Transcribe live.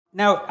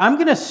Now, I'm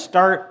going to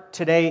start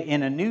today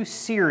in a new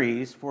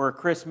series for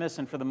Christmas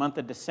and for the month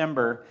of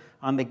December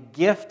on the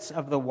gifts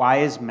of the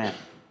wise men.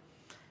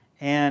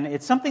 And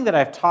it's something that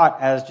I've taught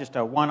as just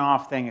a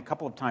one-off thing a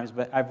couple of times,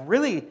 but I've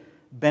really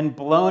been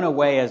blown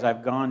away as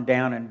I've gone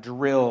down and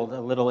drilled a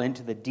little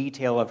into the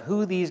detail of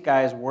who these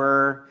guys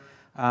were,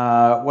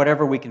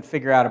 whatever we can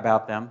figure out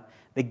about them.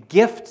 The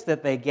gifts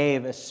that they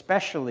gave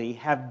especially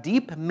have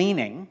deep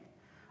meaning,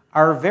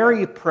 are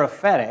very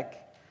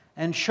prophetic,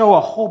 and show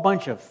a whole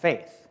bunch of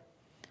faith.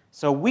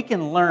 So we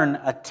can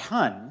learn a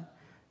ton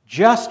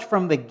just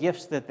from the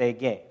gifts that they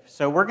gave.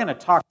 So we're going to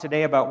talk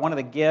today about one of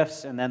the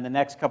gifts, and then the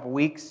next couple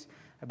weeks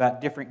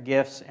about different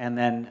gifts, and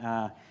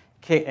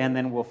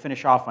then we'll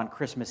finish off on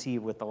Christmas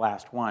Eve with the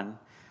last one.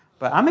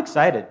 But I'm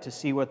excited to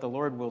see what the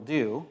Lord will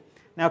do.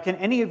 Now, can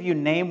any of you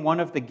name one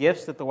of the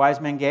gifts that the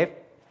wise men gave?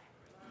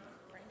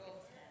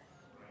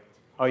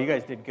 Oh, you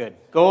guys did good.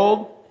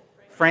 Gold,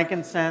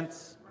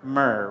 frankincense,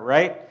 myrrh,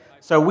 right?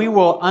 So we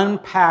will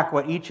unpack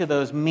what each of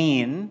those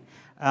mean,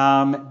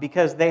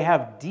 because they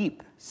have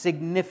deep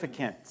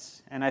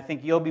significance. And I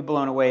think you'll be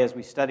blown away as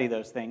we study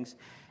those things.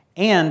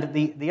 And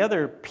the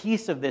other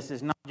piece of this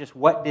is not just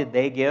what did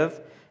they give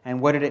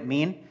and what did it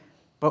mean,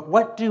 but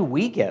what do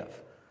we give?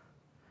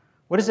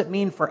 What does it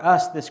mean for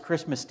us this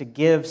Christmas to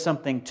give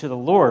something to the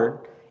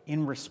Lord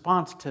in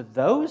response to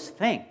those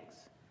things?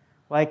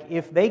 Like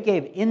if they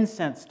gave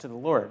incense to the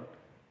Lord,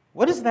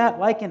 what is that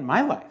like in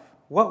my life?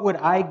 What would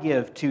I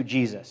give to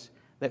Jesus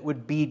that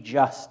would be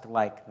just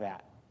like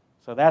that?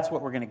 So that's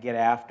what we're going to get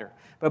after.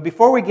 But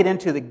before we get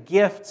into the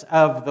gifts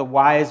of the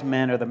wise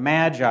men or the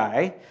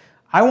magi,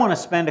 I want to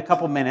spend a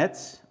couple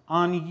minutes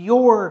on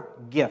your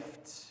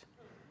gifts.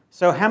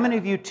 So how many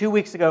of you 2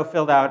 weeks ago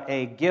filled out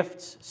a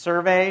gifts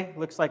survey?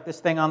 Looks like this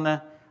thing on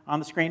the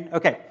screen.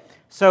 Okay,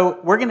 so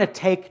we're going to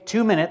take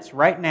 2 minutes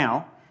right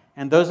now.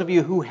 And those of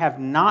you who have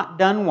not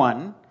done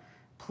one,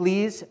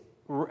 please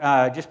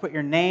just put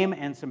your name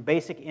and some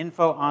basic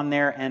info on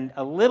there and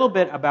a little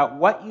bit about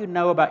what you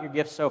know about your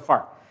gifts so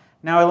far.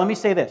 Now, let me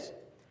say this.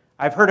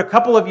 I've heard a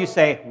couple of you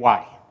say,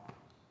 why?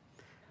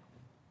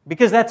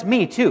 Because that's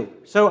me, too.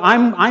 So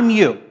I'm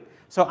you.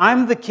 So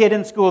I'm the kid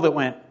in school that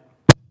went,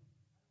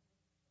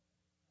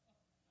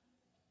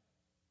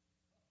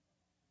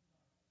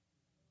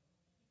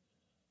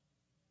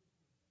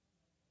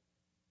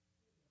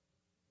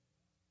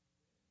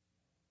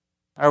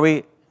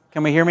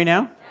 can we hear me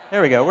now?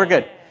 There we go, we're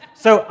good.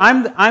 So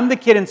I'm the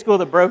kid in school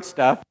that broke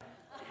stuff.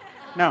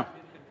 No.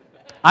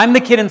 I'm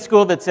the kid in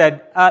school that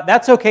said,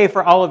 that's okay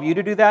for all of you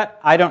to do that.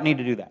 I don't need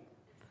to do that.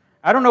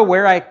 I don't know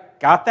where I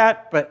got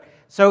that, but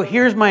so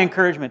here's my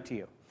encouragement to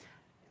you.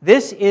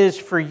 This is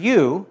for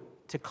you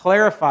to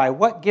clarify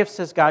what gifts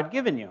has God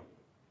given you.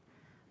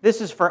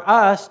 This is for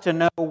us to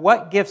know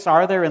what gifts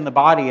are there in the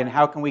body and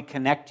how can we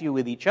connect you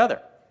with each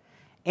other.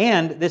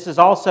 And this is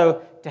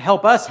also to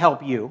help us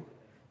help you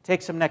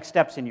take some next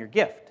steps in your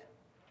gift.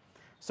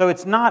 So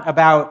it's not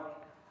about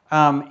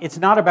I'm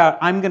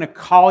going to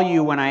call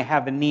you when I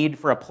have a need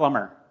for a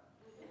plumber,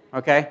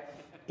 okay?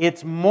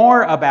 It's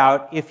more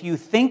about if you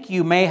think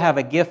you may have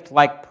a gift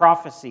like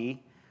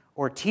prophecy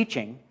or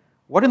teaching,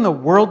 what in the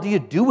world do you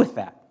do with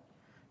that?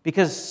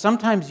 Because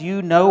sometimes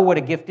you know what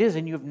a gift is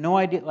and you have no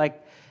idea,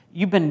 like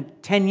you've been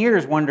 10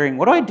 years wondering,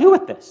 what do I do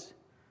with this?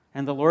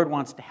 And the Lord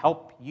wants to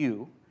help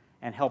you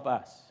and help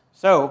us.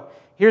 So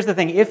here's the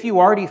thing, if you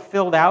already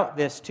filled out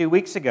this 2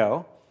 weeks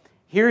ago,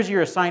 here's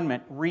your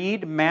assignment.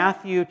 Read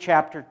Matthew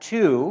chapter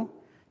 2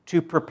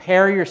 to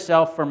prepare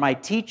yourself for my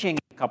teaching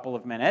in a couple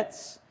of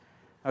minutes.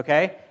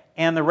 Okay?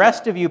 And the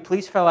rest of you,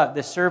 please fill out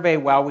this survey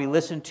while we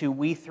listen to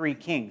We Three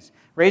Kings.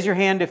 Raise your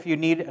hand if you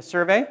need a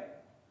survey.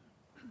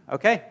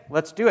 Okay,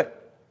 let's do it.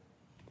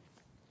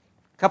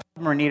 A couple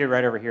of them are needed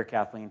right over here,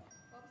 Kathleen.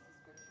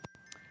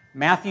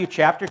 Matthew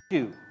chapter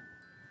 2.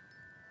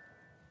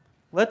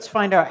 Let's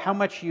find out how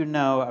much you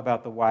know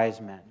about the wise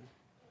men.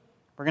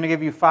 We're going to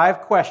give you 5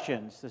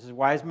 questions. This is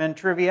Wise Men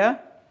Trivia.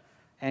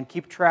 And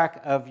keep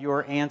track of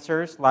your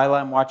answers. Lila,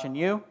 I'm watching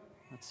you.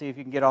 Let's see if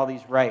you can get all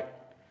these right.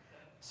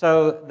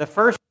 So the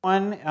first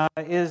one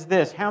is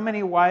this. How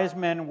many wise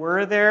men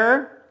were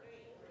there?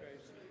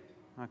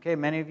 Okay,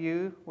 many of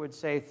you would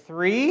say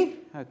 3.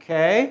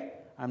 Okay,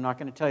 I'm not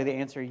going to tell you the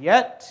answer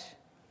yet.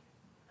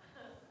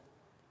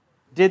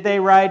 Did they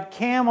ride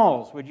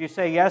camels? Would you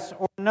say yes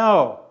or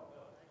no?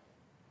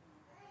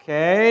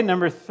 Okay,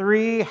 number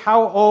 3,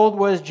 how old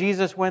was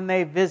Jesus when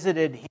they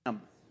visited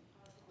him?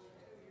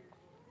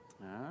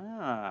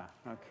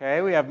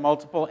 Okay, we have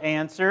multiple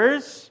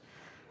answers.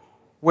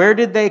 Where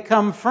did they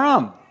come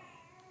from?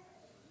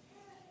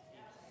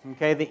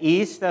 Okay, the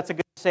east, that's a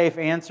good safe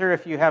answer.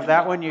 If you have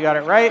that one, you got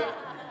it right.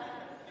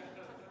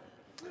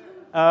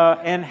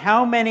 And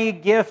how many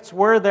gifts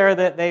were there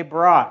that they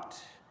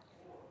brought?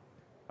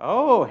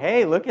 Oh,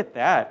 hey, look at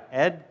that.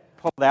 Ed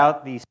pulled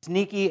out the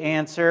sneaky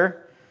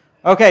answer.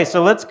 Okay,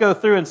 so let's go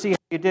through and see how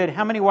you did.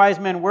 How many wise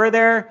men were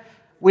there?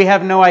 We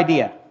have no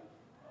idea.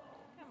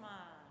 Come on.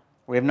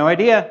 We have no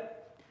idea.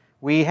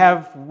 We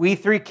have We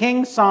Three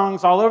Kings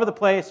songs all over the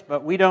place,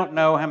 but we don't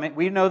know how many.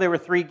 We know there were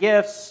 3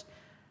 gifts.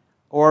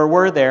 or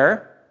were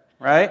there,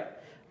 right?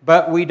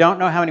 But we don't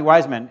know how many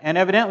wise men. And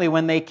evidently,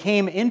 when they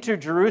came into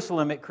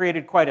Jerusalem, it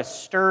created quite a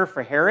stir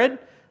for Herod,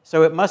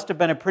 so it must have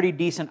been a pretty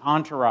decent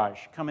entourage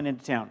coming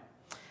into town.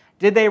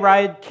 Did they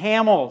ride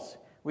camels?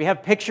 We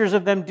have pictures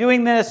of them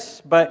doing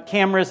this, but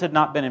cameras had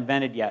not been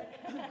invented yet.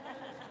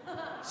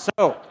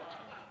 So,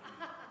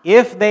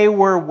 if they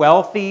were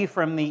wealthy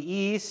from the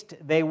east,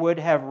 they would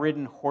have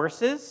ridden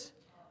horses,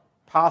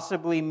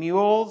 possibly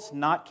mules,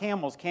 not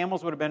camels.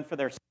 Camels would have been for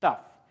their stuff.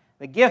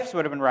 The gifts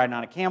would have been riding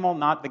on a camel,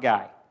 not the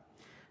guy.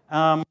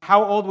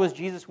 How old was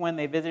Jesus when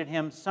they visited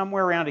him?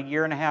 Somewhere around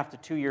 1.5 to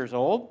 2 years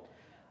old.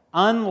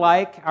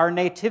 Unlike our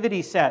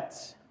nativity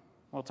sets.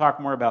 We'll talk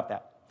more about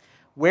that.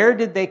 Where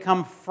did they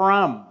come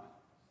from?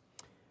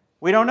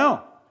 We don't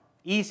know.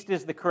 East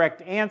is the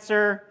correct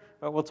answer,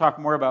 but we'll talk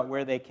more about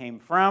where they came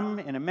from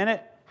in a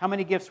minute. How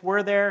many gifts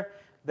were there?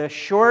 The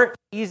short,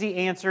 easy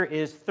answer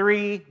is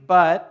 3,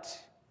 but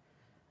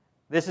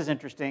this is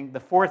interesting. The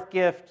fourth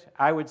gift,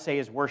 I would say,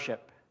 is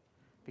worship,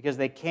 because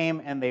they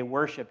came and they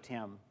worshiped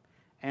him,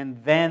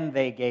 and then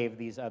they gave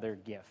these other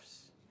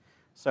gifts.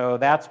 So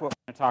that's what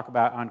we're going to talk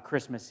about on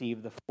Christmas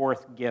Eve, the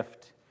fourth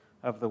gift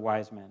of the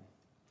wise men.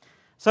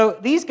 So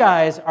these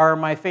guys are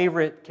my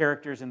favorite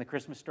characters in the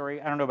Christmas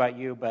story. I don't know about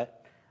you,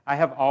 but I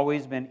have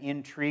always been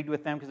intrigued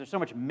with them because there's so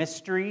much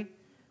mystery.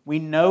 We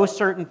know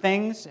certain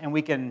things and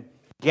we can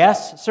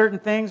guess certain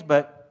things,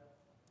 but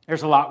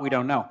there's a lot we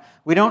don't know.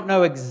 We don't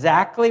know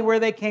exactly where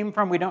they came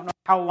from. We don't know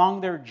how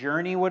long their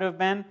journey would have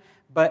been,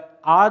 but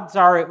odds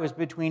are it was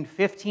between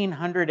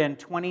 1,500 and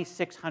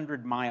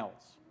 2,600 miles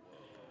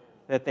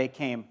that they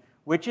came,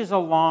 which is a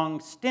long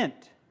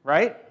stint,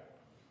 right?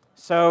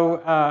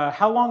 So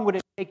how long would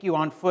it take you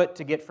on foot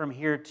to get from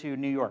here to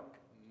New York?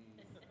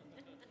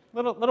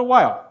 Little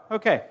while.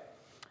 Okay.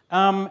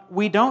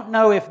 We don't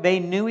know if they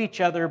knew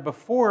each other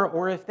before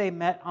or if they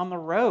met on the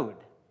road.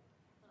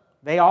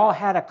 They all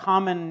had a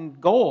common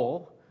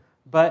goal,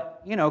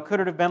 but, could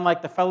it have been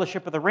like the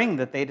Fellowship of the Ring,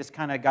 that they just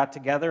kind of got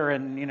together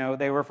and,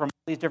 they were from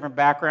all these different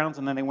backgrounds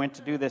and then they went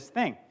to do this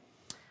thing.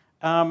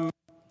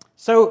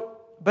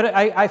 But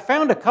I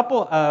found a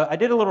couple, I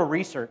did a little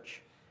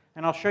research,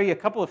 and I'll show you a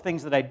couple of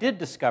things that I did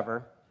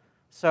discover.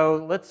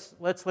 So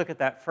let's look at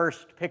that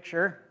first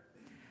picture.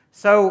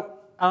 So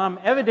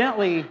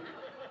evidently,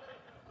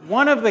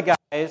 one of the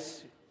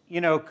guys,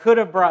 could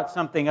have brought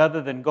something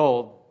other than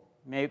gold,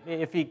 maybe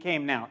if he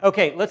came now.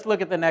 Okay, let's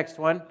look at the next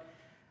one.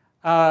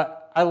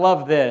 I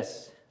love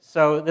this.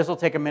 So this will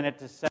take a minute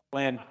to settle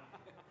in.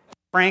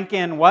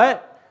 Franken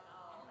what?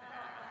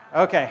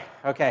 Okay.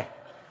 And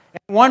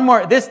one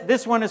more.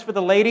 This one is for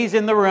the ladies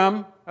in the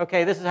room.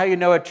 Okay, this is how you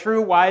know a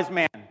true wise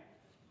man.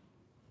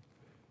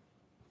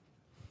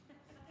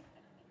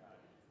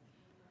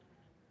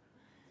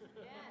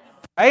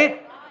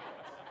 Right?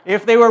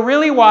 If they were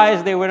really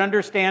wise, they would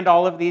understand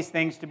all of these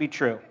things to be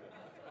true.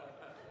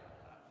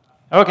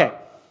 Okay.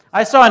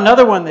 I saw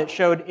another one that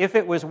showed if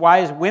it was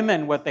wise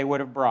women, what they would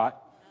have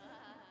brought.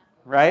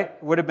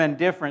 Right? Would have been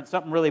different.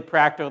 Something really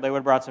practical. They would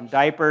have brought some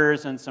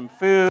diapers and some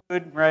food.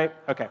 Right?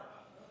 Okay.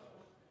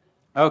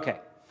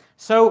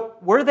 So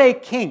were they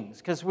kings?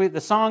 Because the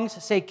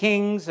songs say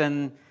kings,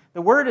 and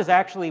the word is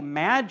actually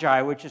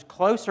magi, which is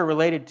closer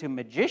related to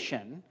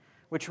magician,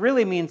 which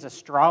really means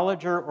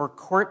astrologer or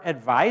court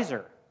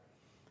advisor.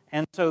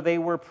 And so they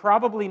were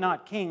probably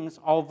not kings,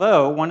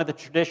 although one of the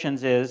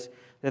traditions is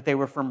that they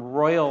were from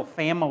royal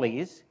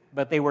families,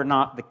 but they were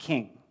not the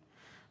king.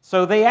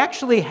 So they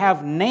actually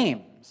have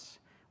names.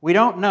 We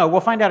don't know.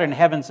 We'll find out in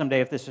heaven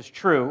someday if this is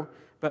true.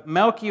 But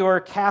Melchior,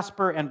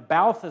 Caspar, and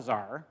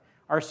Balthazar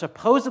are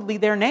supposedly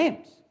their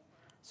names.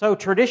 So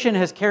tradition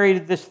has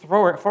carried this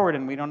forward,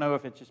 and we don't know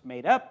if it's just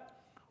made up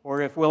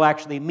or if we'll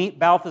actually meet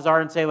Balthazar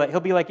and say, he'll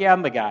be like, yeah,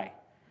 I'm the guy,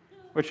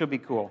 which will be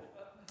cool.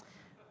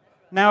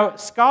 Now,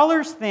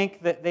 scholars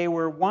think that they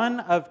were one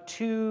of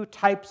two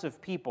types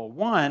of people.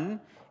 One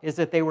is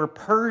that they were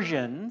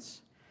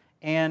Persians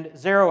and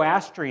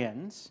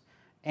Zoroastrians,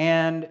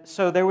 and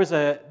so there's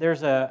a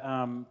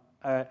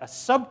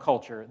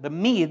subculture. The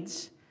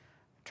Medes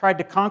tried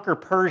to conquer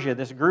Persia,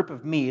 this group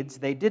of Medes.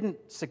 They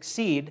didn't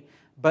succeed,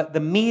 but the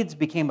Medes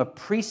became a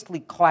priestly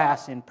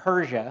class in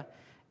Persia,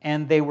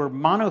 and they were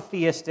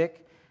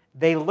monotheistic.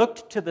 They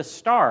looked to the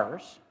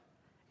stars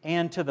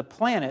and to the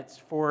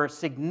planets for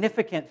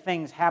significant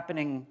things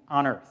happening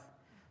on earth.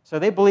 So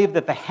they believed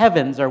that the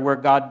heavens are where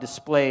God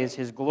displays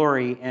his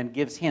glory and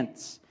gives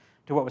hints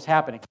to what was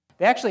happening.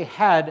 They actually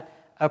had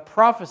a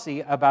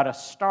prophecy about a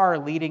star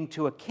leading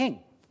to a king.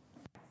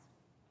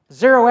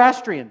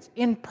 Zoroastrians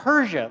in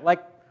Persia,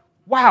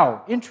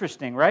 wow,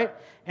 interesting, right?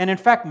 And in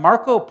fact,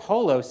 Marco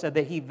Polo said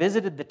that he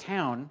visited the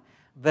town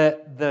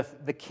that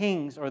the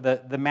kings or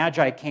the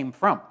magi came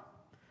from.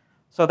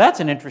 So that's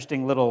an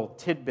interesting little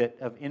tidbit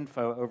of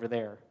info over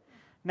there.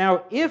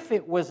 Now, if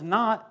it was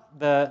not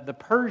the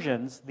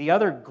Persians, the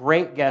other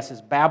great guess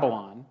is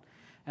Babylon.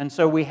 And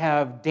so we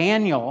have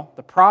Daniel,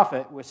 the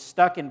prophet, was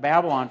stuck in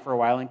Babylon for a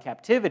while in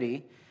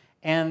captivity.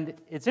 And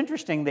it's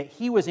interesting that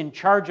he was in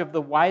charge of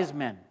the wise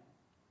men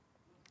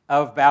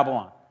of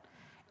Babylon.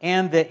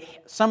 And that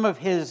some of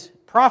his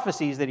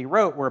prophecies that he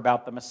wrote were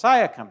about the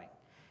Messiah coming.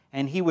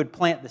 And he would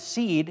plant the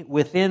seed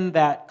within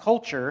that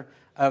culture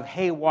of,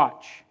 hey,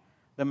 watch,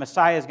 the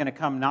Messiah is going to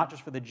come not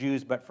just for the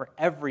Jews, but for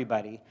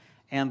everybody.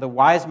 And the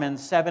wise men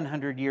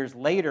 700 years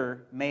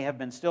later may have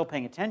been still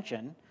paying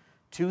attention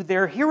to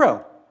their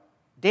hero,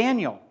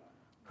 Daniel,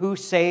 who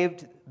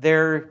saved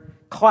their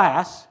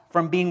class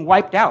from being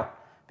wiped out.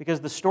 Because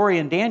the story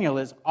in Daniel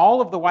is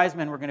all of the wise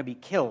men were going to be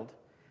killed.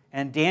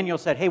 And Daniel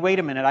said, hey, wait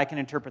a minute, I can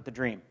interpret the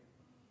dream.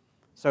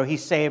 So he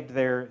saved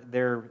their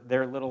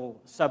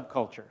little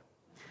subculture.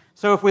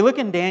 So if we look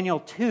in Daniel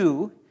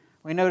 2,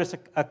 we notice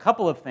a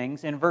couple of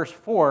things. In verse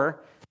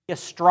 4, the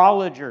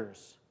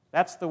astrologers,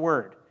 that's the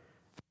word,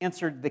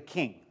 answered the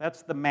king.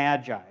 That's the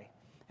magi.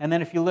 And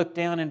then if you look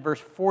down in verse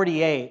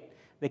 48,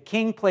 the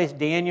king placed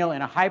Daniel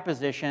in a high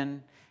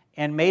position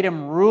and made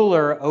him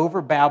ruler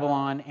over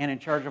Babylon and in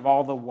charge of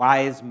all the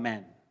wise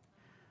men.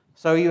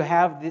 So you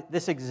have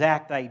this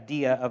exact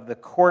idea of the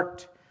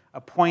court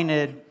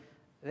appointed.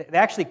 They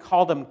actually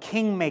called them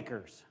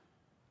kingmakers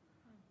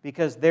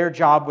because their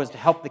job was to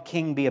help the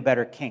king be a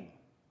better king.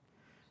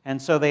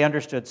 And so they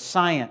understood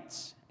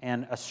science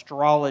and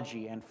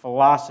astrology and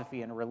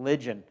philosophy and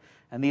religion.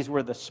 And these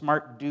were the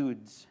smart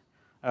dudes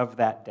of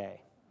that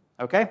day.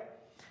 Okay?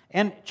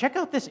 And check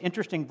out this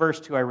interesting verse,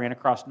 too, I ran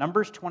across.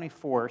 Numbers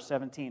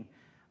 24:17.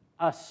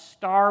 A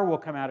star will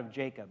come out of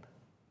Jacob,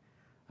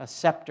 a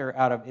scepter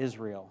out of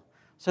Israel.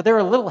 So there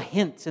are little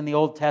hints in the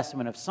Old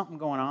Testament of something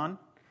going on.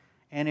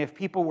 And if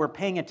people were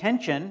paying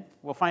attention,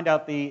 we'll find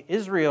out the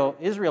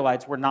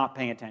Israelites were not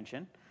paying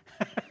attention.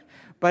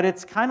 But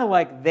it's kind of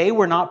like they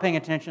were not paying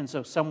attention,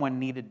 so someone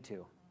needed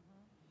to.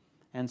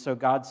 And so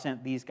God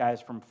sent these guys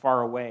from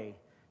far away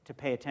to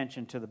pay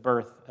attention to the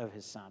birth of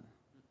his son.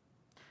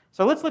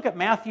 So let's look at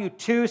Matthew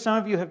 2. Some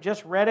of you have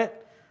just read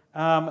it,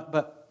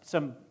 but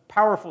some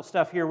powerful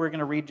stuff here. We're going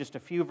to read just a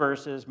few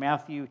verses.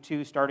 Matthew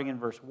 2, starting in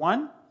verse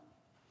 1.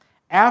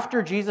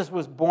 After Jesus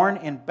was born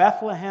in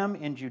Bethlehem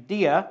in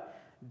Judea,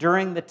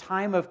 during the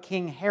time of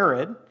King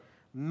Herod,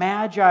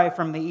 Magi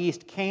from the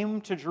east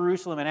came to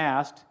Jerusalem and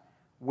asked,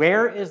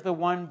 "Where is the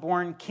one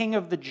born King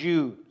of the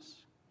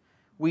Jews?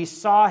 We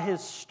saw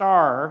his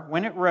star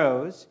when it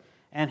rose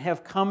and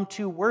have come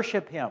to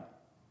worship him."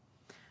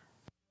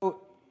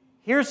 So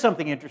here's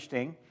something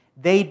interesting.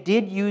 They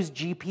did use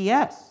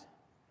GPS.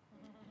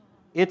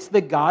 It's the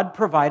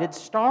God-provided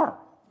star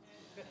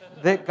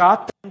that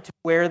got them to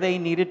where they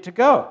needed to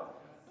go.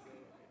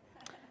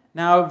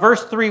 Now,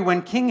 verse 3,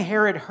 when King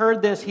Herod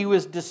heard this, he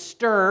was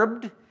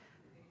disturbed.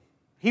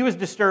 He was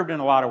disturbed in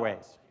a lot of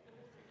ways.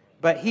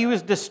 But he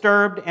was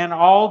disturbed, and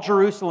all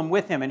Jerusalem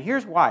with him. And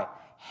here's why.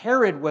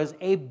 Herod was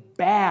a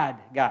bad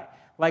guy.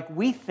 Like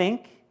we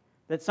think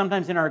that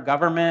sometimes in our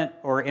government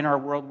or in our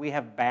world we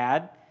have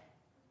bad.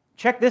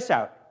 Check this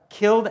out.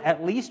 Killed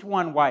at least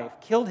one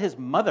wife. Killed his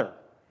mother.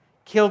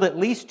 Killed at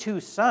least 2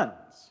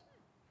 sons.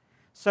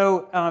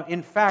 So,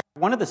 in fact,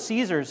 one of the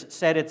Caesars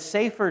said it's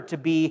safer to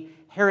be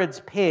Herod's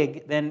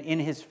pig than in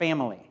his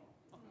family.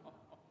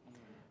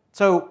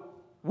 So,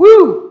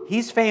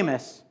 he's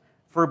famous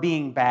for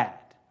being bad.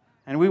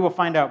 And we will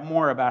find out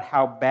more about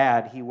how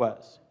bad he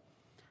was.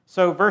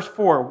 So, verse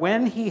 4,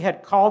 when he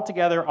had called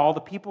together all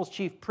the people's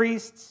chief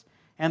priests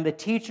and the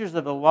teachers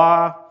of the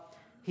law,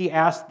 he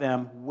asked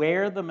them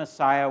where the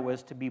Messiah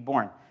was to be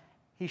born.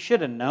 He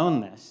should have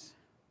known this.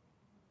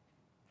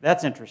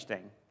 That's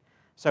interesting.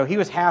 So he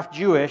was half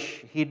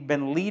Jewish. He'd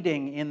been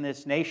leading in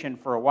this nation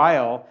for a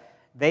while.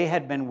 They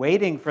had been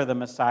waiting for the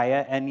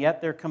Messiah, and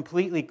yet they're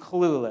completely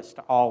clueless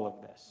to all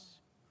of this.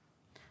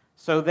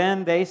 So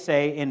then they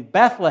say, in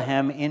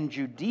Bethlehem in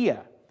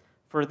Judea,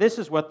 for this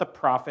is what the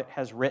prophet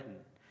has written.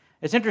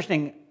 It's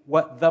interesting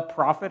what the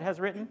prophet has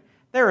written.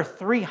 There are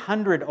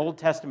 300 Old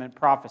Testament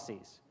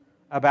prophecies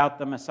about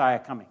the Messiah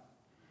coming.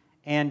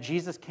 And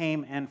Jesus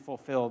came and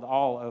fulfilled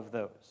all of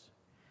those.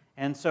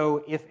 And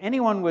so if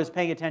anyone was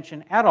paying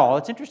attention at all,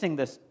 it's interesting,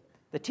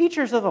 the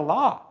teachers of the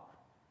law,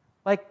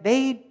 like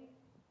they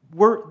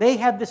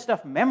had this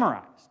stuff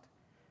memorized,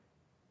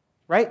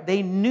 right?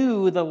 They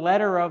knew the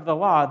letter of the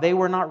law. They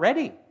were not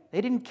ready.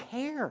 They didn't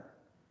care.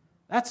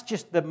 That's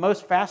just the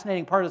most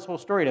fascinating part of this whole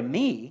story to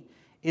me,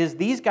 is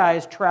these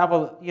guys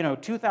travel,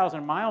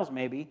 2,000 miles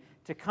maybe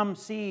to come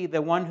see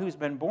the one who's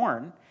been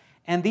born,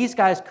 and these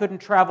guys couldn't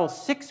travel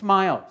 6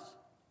 miles,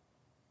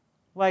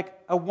 like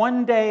a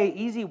one-day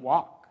easy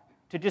walk,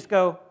 to just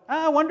go,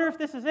 I wonder if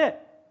this is it.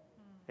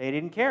 They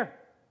didn't care.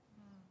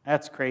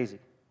 That's crazy.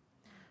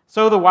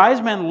 So the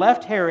wise men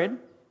left Herod.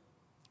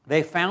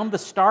 They found the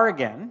star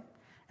again,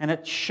 and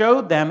it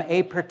showed them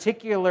a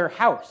particular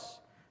house.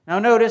 Now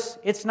notice,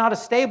 it's not a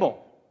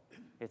stable.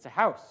 It's a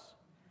house.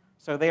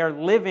 So they are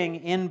living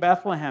in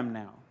Bethlehem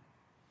now.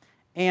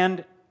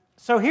 And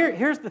so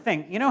here's the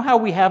thing. You know how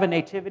we have a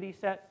nativity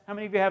set? How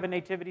many of you have a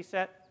nativity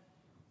set?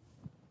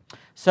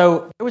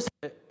 So there was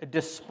a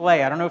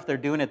display. I don't know if they're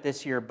doing it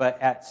this year, but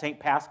at St.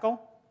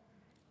 Paschal,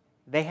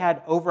 they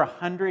had over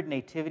 100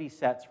 nativity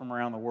sets from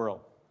around the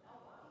world.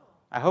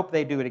 I hope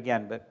they do it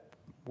again, but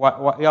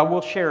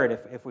we'll share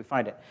it if we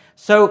find it.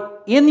 So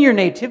in your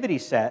nativity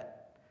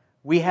set,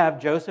 we have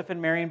Joseph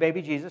and Mary and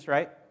baby Jesus,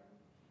 right?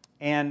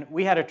 And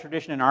we had a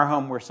tradition in our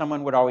home where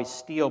someone would always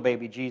steal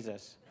baby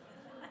Jesus.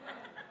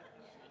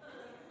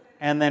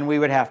 And then we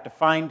would have to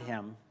find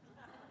him.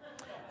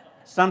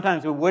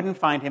 Sometimes we wouldn't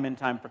find him in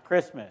time for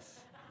Christmas.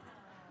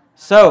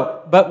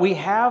 So, but we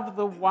have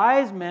the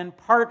wise men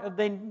part of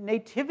the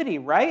nativity,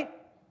 right?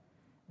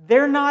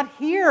 They're not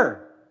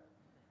here.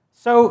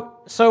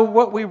 So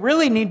what we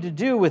really need to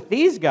do with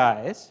these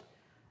guys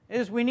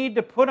is we need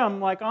to put them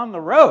like on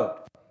the road.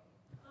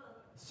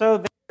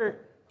 So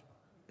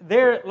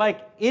they're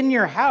like in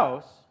your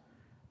house.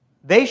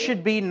 They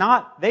should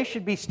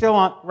be still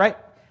on, right?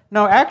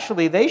 No,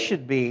 actually they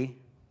should be,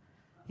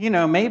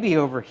 maybe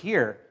over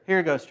here. Here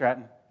you go,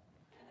 Stratton.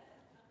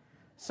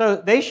 So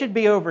they should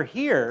be over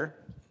here,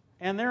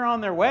 and they're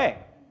on their way.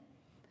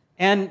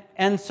 And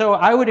so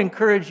I would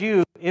encourage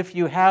you, if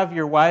you have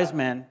your wise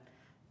men,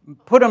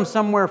 put them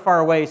somewhere far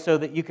away so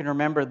that you can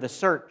remember the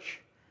search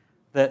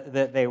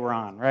that they were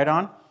on. Right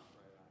on?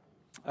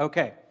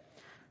 Okay.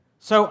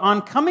 So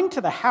on coming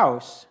to the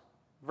house,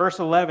 verse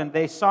 11,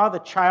 they saw the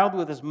child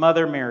with his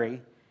mother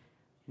Mary.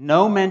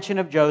 No mention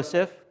of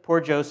Joseph. Poor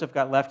Joseph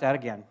got left out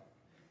again.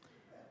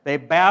 They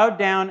bowed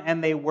down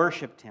and they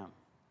worshiped him.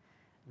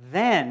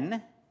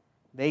 Then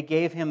they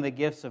gave him the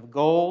gifts of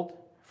gold,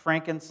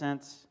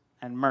 frankincense,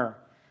 and myrrh.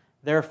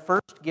 Their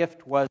first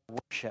gift was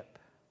worship.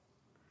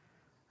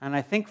 And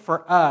I think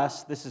for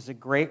us, this is a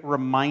great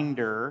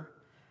reminder,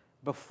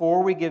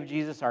 before we give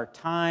Jesus our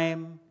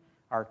time,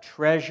 our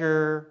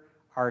treasure,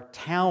 our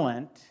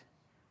talent,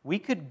 we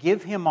could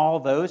give him all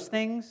those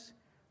things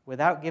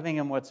without giving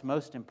him what's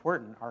most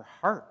important, our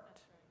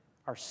heart,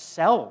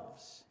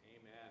 ourselves.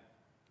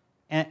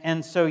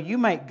 And so you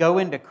might go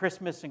into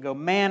Christmas and go,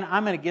 man,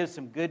 I'm going to give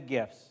some good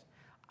gifts.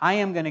 I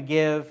am going to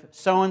give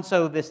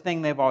so-and-so this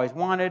thing they've always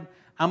wanted.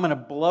 I'm going to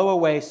blow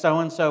away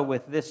so-and-so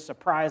with this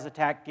surprise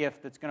attack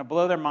gift that's going to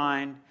blow their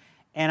mind.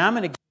 And I'm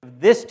going to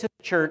give this to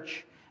the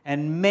church,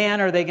 and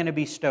man, are they going to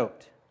be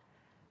stoked.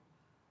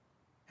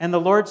 And the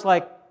Lord's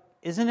like,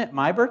 isn't it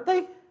my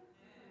birthday?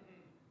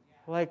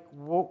 Like,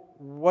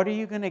 what are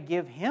you going to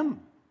give him?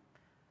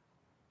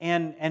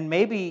 And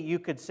maybe you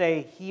could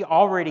say, he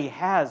already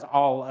has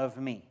all of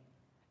me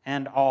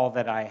and all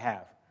that I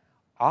have.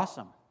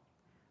 Awesome.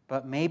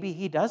 But maybe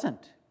he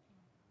doesn't.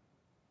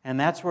 And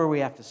that's where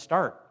we have to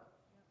start.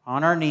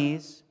 On our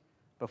knees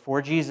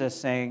before Jesus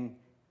saying,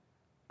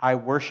 I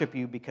worship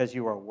you because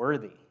you are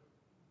worthy.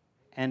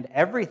 And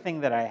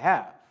everything that I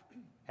have,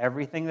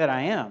 everything that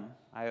I am,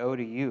 I owe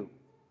to you.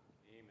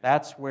 Amen.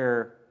 That's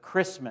where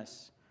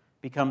Christmas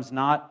becomes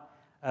not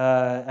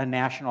a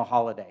national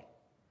holiday.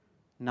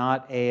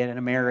 Not an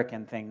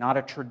American thing, not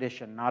a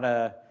tradition,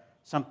 not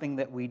something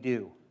that we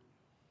do.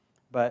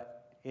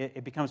 But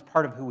it becomes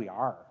part of who we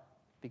are.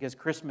 Because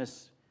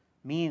Christmas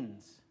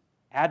means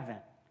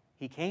Advent.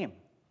 He came.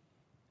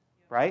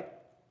 Right?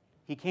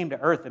 He came to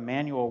earth,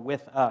 Emmanuel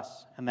with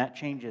us. And that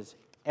changes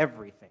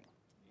everything.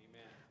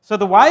 Amen. So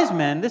the wise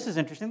men, this is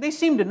interesting, they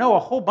seem to know a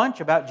whole bunch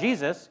about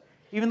Jesus,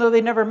 even though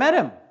they never met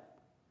him.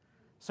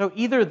 So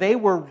either they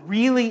were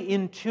really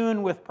in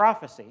tune with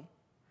prophecy,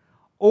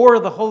 or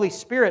the Holy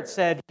Spirit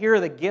said, here are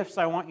the gifts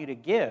I want you to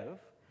give,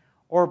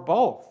 or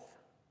both.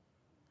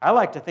 I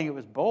like to think it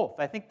was both.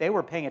 I think they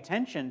were paying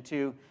attention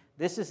to,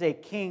 this is a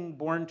king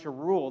born to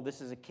rule.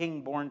 This is a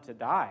king born to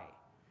die.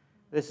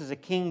 This is a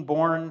king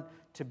born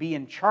to be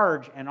in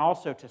charge and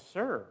also to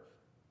serve.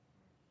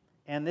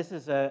 And this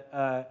is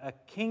a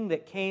king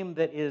that came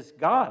that is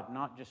God,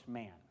 not just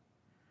man.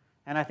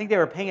 And I think they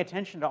were paying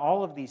attention to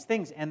all of these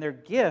things, and their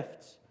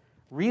gifts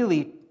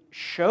really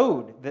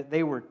showed that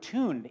they were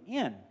tuned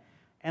in.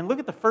 And look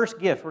at the first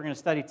gift we're going to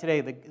study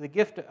today, the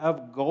gift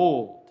of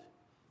gold.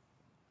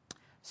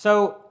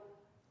 So,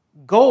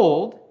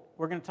 gold,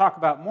 we're going to talk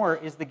about more,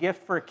 is the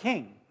gift for a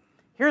king.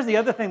 Here's the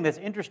other thing that's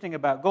interesting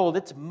about gold.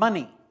 It's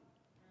money,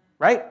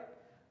 right?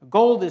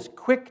 Gold is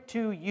quick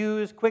to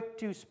use, quick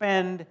to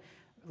spend.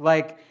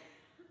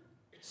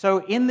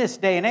 So in this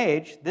day and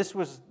age, this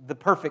was the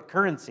perfect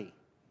currency.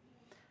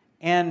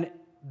 And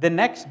the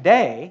next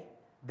day,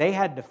 they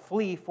had to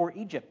flee for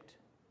Egypt.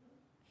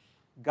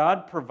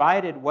 God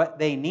provided what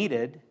they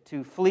needed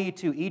to flee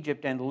to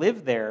Egypt and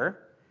live there,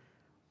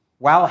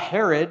 while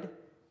Herod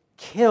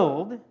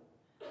killed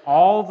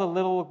all the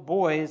little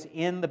boys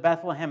in the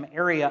Bethlehem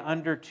area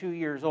under 2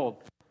 years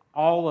old.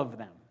 All of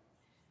them.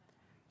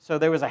 So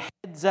there was a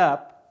heads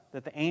up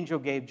that the angel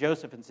gave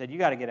Joseph and said, you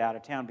got to get out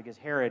of town because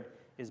Herod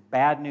is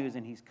bad news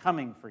and he's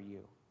coming for you.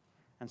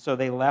 And so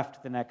they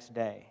left the next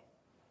day.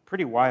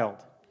 Pretty wild.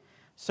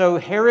 So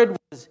Herod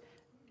was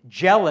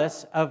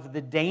jealous of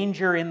the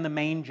danger in the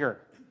manger.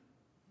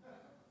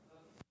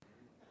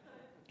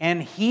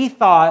 And he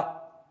thought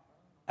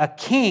a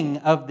king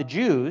of the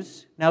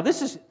Jews, now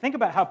think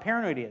about how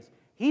paranoid he is.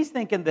 He's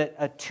thinking that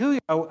a two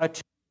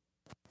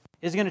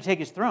is going to take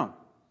his throne.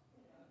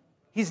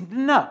 He's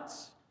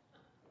nuts.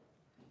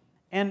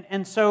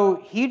 And so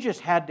he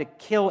just had to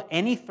kill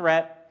any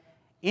threat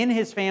in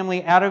his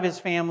family, out of his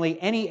family,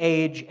 any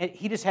age.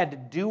 He just had to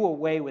do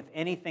away with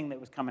anything that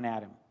was coming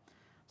at him.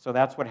 So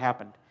that's what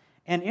happened.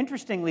 And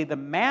interestingly, the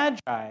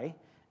Magi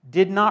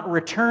did not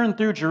return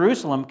through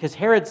Jerusalem because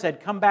Herod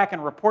said, come back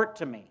and report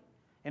to me.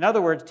 In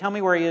other words, tell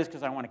me where he is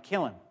because I want to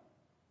kill him.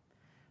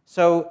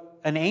 So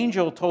an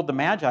angel told the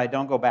Magi,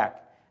 don't go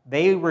back.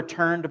 They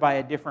returned by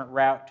a different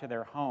route to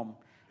their home.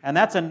 And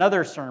that's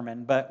another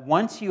sermon, but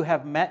once you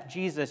have met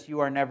Jesus, you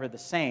are never the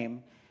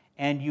same,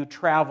 and you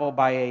travel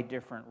by a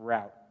different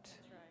route.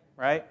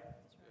 Right?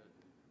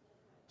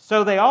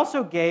 So they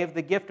also gave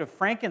the gift of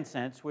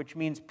frankincense, which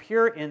means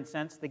pure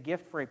incense, the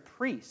gift for a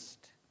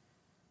priest.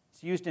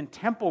 It's used in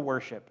temple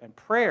worship and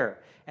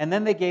prayer. And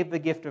then they gave the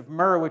gift of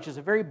myrrh, which is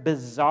a very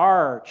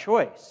bizarre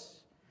choice.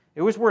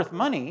 It was worth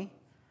money,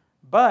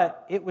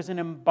 but it was an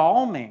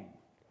embalming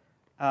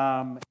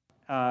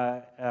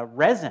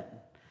resin.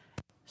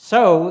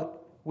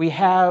 So we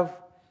have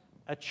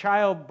a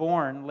child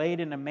born, laid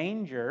in a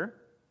manger,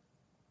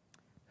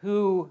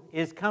 who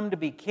is come to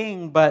be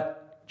king,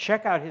 but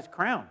check out his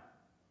crown.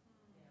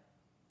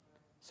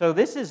 So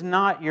this is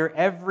not your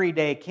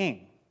everyday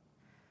king.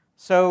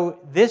 So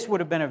this would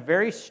have been a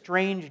very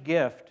strange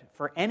gift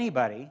for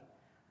anybody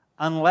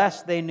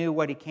unless they knew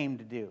what he came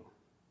to do.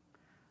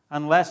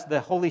 Unless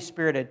the Holy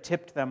Spirit had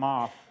tipped them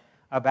off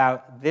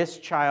about this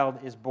child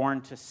is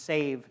born to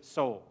save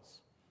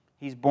souls.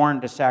 He's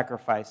born to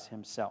sacrifice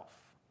himself.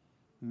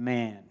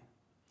 Man.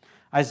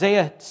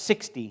 Isaiah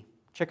 60,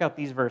 check out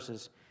these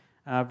verses.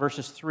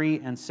 Verses 3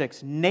 and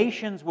 6.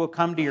 Nations will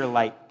come to your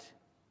light,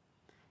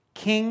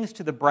 kings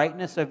to the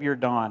brightness of your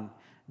dawn,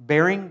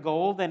 bearing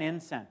gold and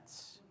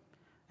incense,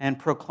 and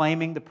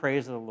proclaiming the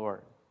praise of the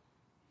Lord.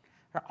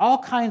 There are all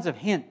kinds of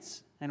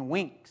hints and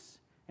winks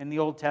in the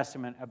Old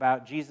Testament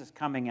about Jesus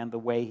coming and the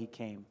way he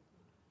came.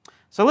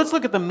 So let's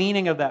look at the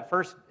meaning of that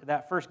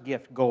first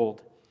gift,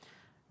 gold.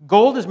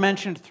 Gold is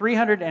mentioned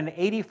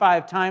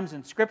 385 times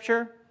in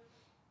Scripture,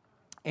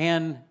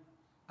 and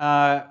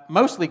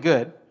mostly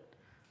good.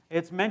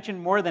 It's mentioned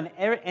more than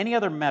any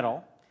other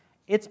metal.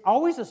 It's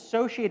always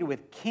associated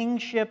with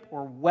kingship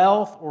or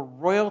wealth or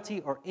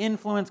royalty or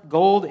influence.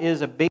 Gold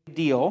is a big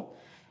deal.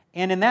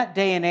 And in that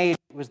day and age,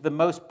 it was the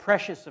most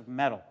precious of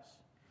metals.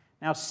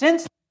 Now,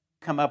 since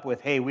they've come up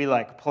with, hey, we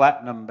like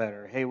platinum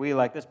better. Hey, we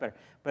like this better.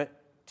 But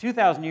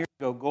 2,000 years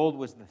ago, gold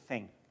was the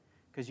thing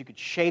because you could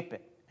shape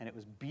it. And it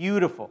was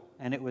beautiful.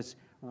 And it was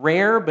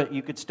rare, but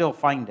you could still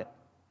find it.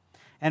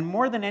 And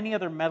more than any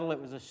other metal,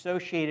 it was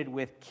associated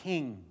with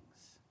kings.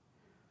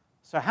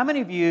 So how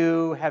many of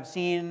you have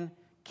seen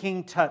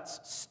King Tut's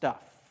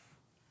stuff?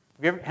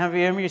 Have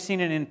you ever seen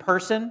it in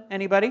person?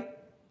 Anybody?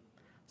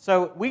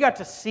 So we got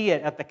to see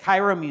it at the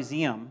Cairo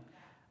Museum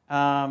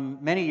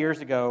many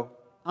years ago.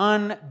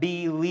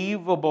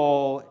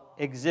 Unbelievable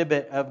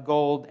exhibit of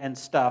gold and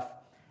stuff.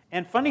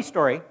 And funny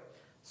story,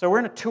 so we're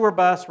in a tour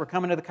bus, we're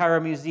coming to the Cairo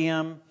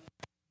Museum,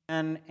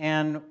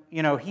 and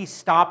you know, he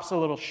stops a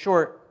little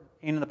short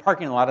in the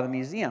parking lot of the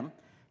museum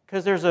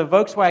because there's a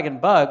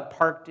Volkswagen Bug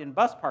parked in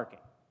bus parking.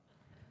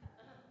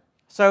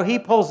 So he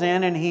pulls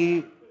in and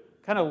he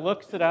kind of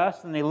looks at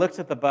us and he looks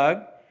at the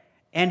Bug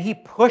and he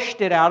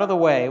pushed it out of the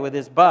way with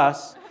his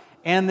bus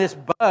and this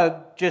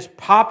Bug just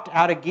popped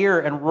out of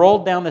gear and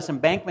rolled down this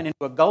embankment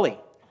into a gully.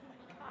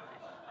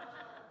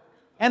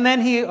 And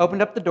then he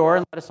opened up the door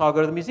and let us all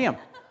go to the museum.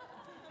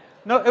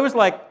 No, it was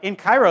like, in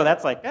Cairo,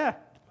 that's like,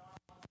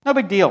 no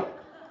big deal.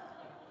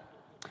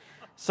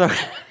 So,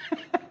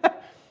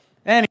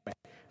 anyway,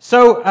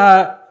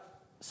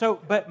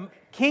 but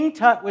King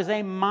Tut was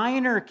a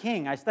minor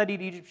king. I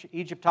studied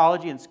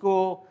Egyptology in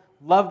school,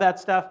 loved that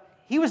stuff.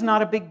 He was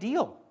not a big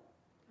deal.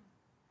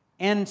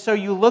 And so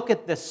you look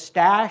at the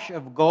stash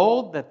of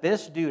gold that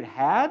this dude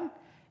had,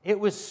 it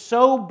was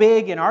so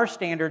big in our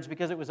standards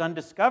because it was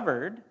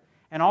undiscovered,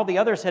 and all the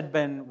others had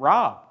been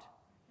robbed.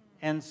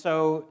 And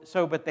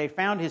but they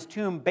found his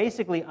tomb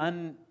basically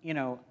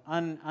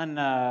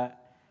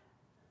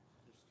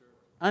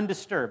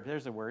undisturbed.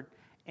 There's a word.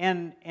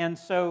 And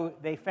so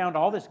they found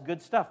all this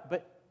good stuff,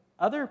 but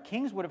other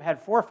kings would have had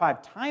 4 or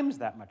 5 times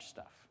that much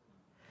stuff.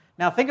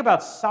 Now think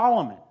about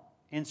Solomon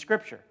in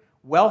Scripture,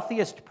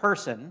 wealthiest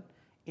person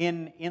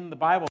in the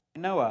Bible I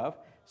know of.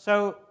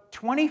 So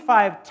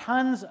 25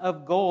 tons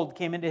of gold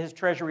came into his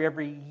treasury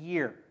every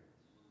year.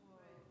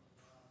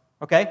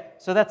 Okay,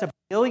 so that's $1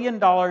 billion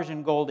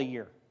in gold a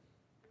year.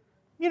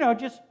 You know,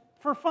 just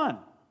for fun.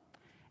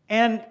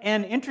 And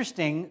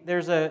interesting,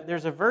 there's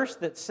a verse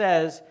that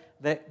says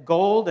that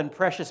gold and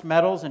precious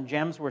metals and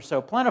gems were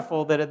so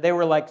plentiful that they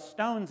were like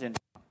stones in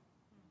town.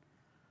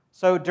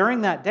 So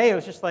during that day, it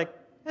was just like,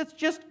 it's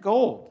just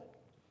gold.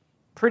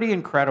 Pretty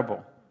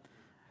incredible.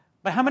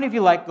 But how many of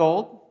you like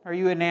gold? Are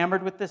you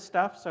enamored with this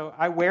stuff? So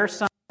I wear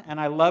some,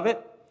 and I love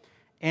it.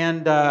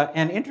 And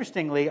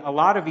interestingly, a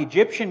lot of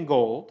Egyptian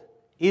gold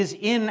is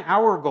in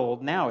our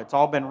gold now. It's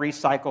all been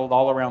recycled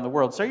all around the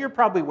world. So you're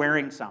probably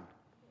wearing some,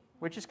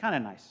 which is kind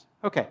of nice.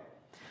 Okay.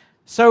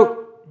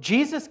 So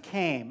Jesus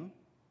came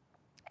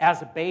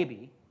as a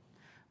baby,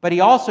 but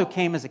he also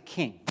came as a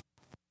king.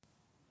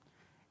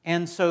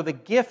 And so the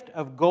gift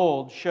of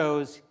gold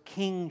shows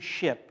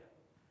kingship,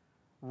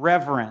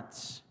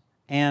 reverence,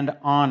 and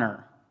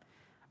honor.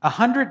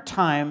 100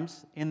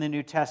 times in the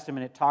New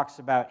Testament it talks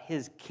about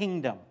his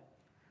kingdom,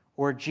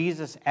 or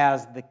Jesus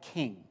as the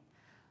king.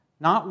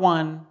 Not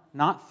 1,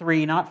 not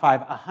 3, not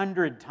 5,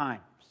 100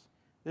 times.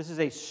 This is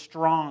a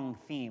strong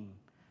theme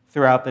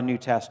throughout the New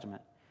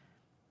Testament.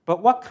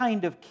 But what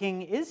kind of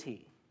king is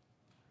he?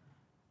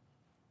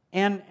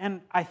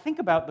 And I think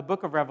about the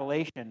book of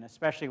Revelation,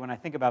 especially when I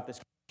think about this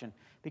question,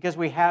 because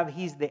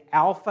he's the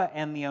Alpha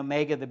and the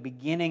Omega, the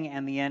beginning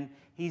and the end.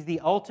 He's the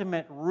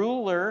ultimate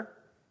ruler.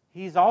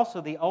 He's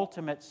also the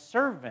ultimate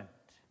servant.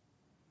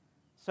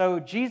 So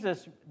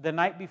Jesus, the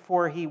night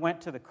before he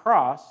went to the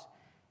cross,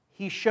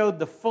 he showed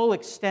the full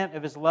extent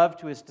of his love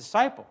to his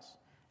disciples.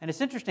 And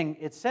it's interesting,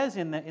 it says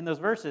in those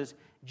verses,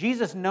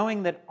 Jesus,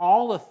 knowing that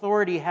all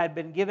authority had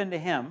been given to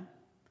him,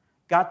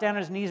 got down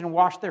on his knees and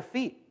washed their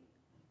feet.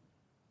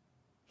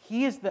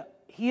 He is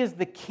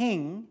the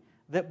king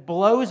that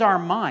blows our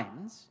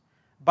minds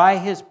by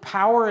his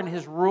power and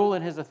his rule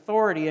and his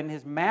authority and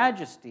his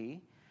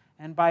majesty,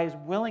 and by his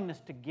willingness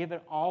to give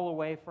it all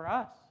away for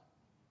us.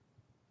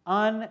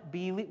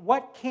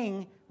 What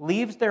king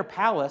leaves their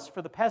palace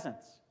for the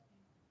peasants?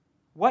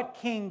 What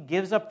king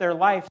gives up their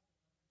life so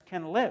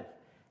can live?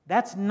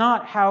 That's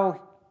not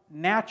how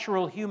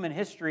natural human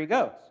history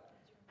goes.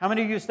 How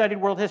many of you studied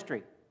world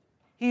history?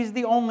 He's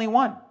the only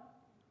one.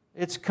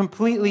 It's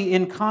completely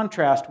in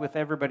contrast with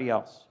everybody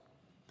else.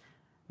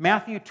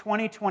 Matthew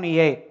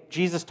 20:28,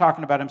 Jesus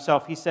talking about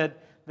himself, he said,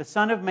 "The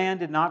Son of Man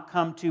did not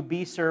come to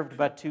be served,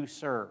 but to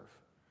serve,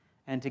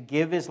 and to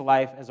give his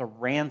life as a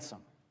ransom."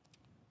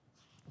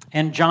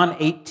 And John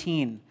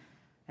 18,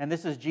 and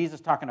this is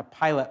Jesus talking to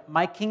Pilate,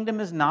 "My kingdom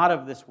is not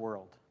of this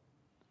world."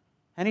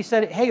 And he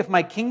said, hey, if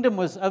my kingdom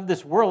was of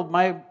this world,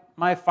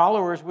 my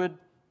followers would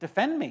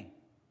defend me.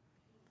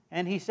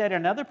 And he said in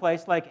another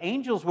place, like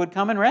angels would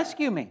come and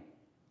rescue me.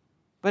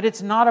 But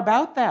it's not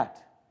about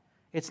that.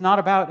 It's not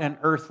about an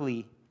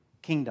earthly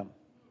kingdom.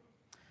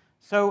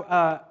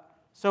 So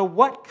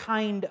what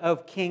kind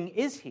of king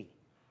is he?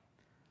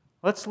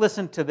 Let's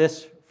listen to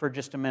this for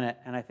just a minute,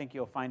 and I think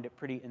you'll find it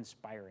pretty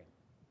inspiring.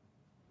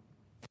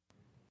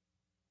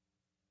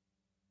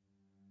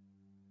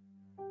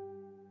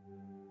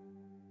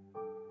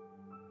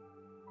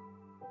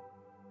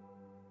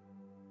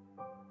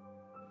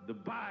 The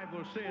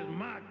Bible says,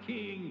 "My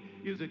king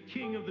is a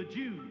king of the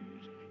Jews.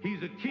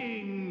 He's a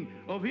king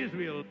of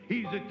Israel.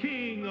 He's a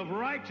king of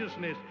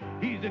righteousness.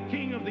 He's the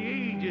king of the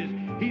ages.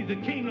 He's the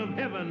king of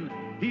heaven.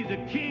 He's the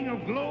king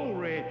of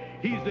glory.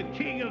 He's the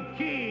king of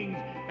kings,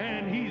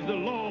 and he's the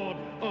Lord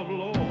of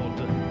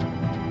lords."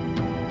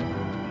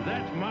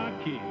 That's my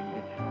king.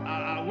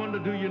 I wonder,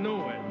 do you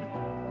know him?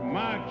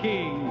 My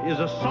king is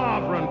a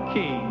sovereign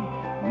king.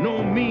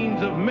 No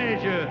means of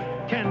measure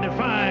can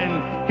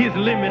define his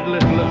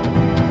limitless love.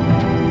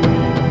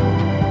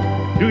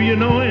 Do you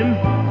know him?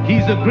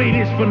 He's the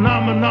greatest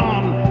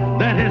phenomenon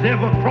that has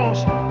ever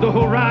crossed the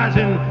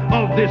horizon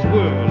of this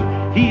world.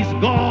 He's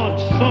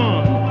God's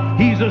Son.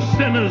 He's a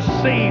sinner's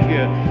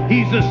Savior.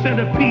 He's the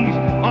centerpiece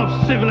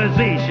of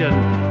civilization.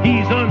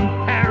 He's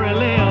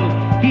unparalleled.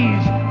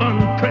 He's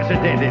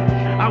unprecedented.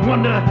 I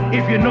wonder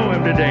if you know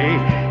him today.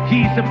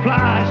 He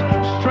supplies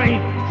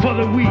strength for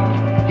the weak.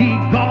 He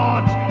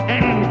guards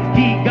and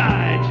he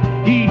guides.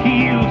 He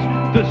heals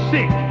the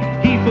sick.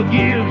 He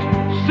forgives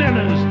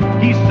sinners.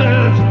 He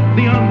serves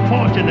the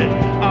unfortunate.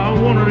 I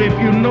wonder if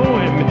you know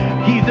him.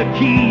 He's the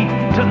key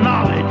to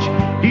knowledge.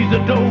 He's the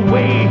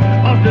doorway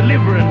of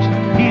deliverance.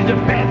 He's the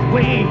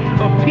pathway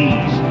of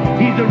peace.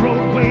 He's the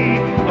roadway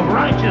of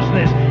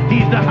righteousness.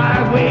 He's the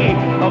highway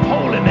of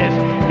holiness.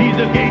 He's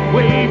the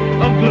gateway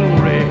of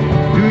glory.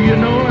 Do you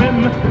know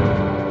him?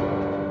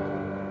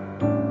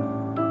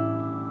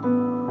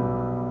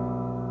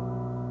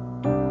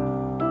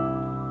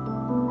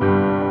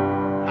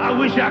 I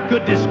wish I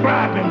could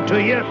describe him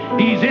to you.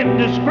 He's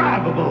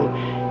indescribable.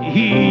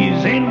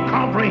 He's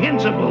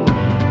incomprehensible.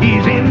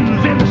 He's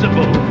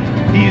invincible.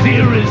 He's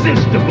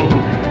irresistible.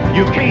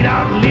 You can't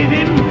outlive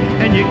him,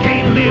 and you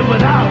can't live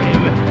without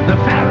him. The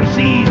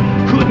Pharisees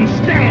couldn't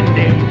stand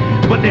him,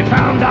 but they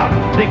found out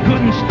they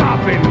couldn't stop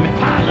him.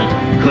 Pilate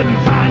couldn't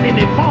find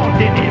any fault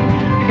in him.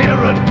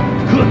 Herod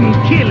couldn't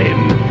kill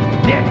him.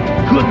 Death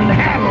couldn't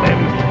handle him,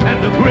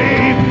 and the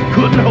grave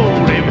couldn't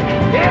hold him.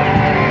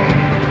 Yeah!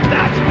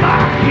 That's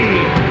my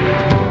king.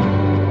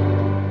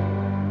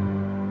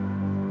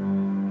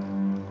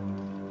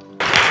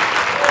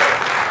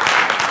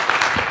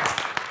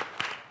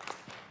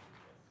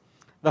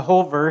 The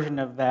whole version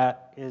of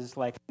that is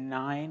like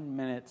 9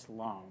 minutes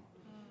long.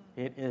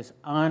 It is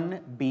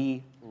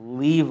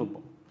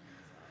unbelievable.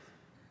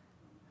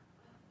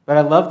 But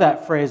I love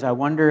that phrase, I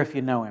wonder if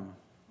you know him.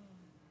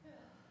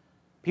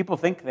 People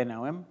think they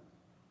know him.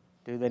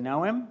 Do they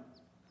know him?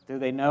 Do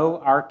they know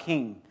our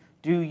king?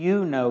 Do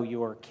you know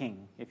your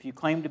king? If you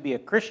claim to be a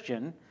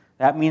Christian,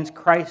 that means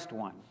Christ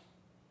won.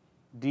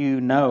 Do you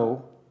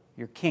know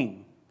your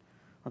king?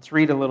 Let's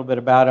read a little bit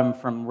about him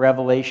from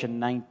Revelation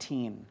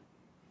 19.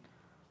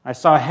 I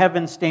saw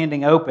heaven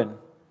standing open.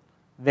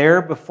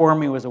 There before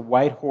me was a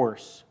white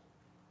horse,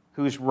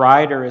 whose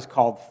rider is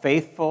called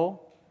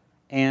Faithful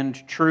and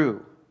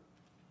True.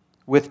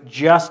 With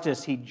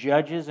justice he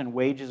judges and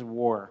wages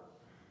war.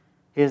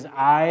 His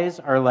eyes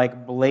are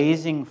like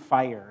blazing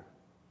fire.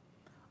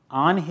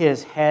 On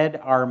his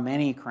head are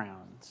many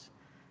crowns.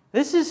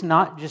 This is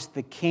not just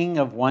the king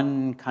of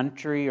one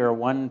country or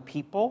one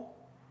people.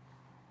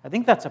 I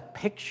think that's a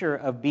picture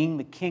of being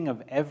the king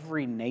of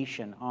every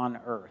nation on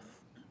earth.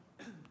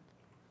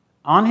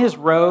 On his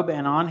robe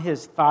and on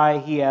his thigh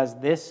he has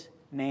this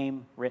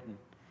name written: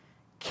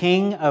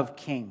 King of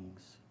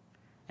Kings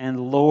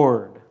and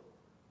Lord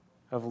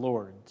of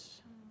Lords.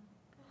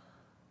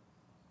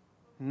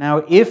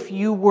 Now, if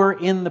you were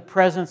in the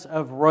presence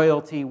of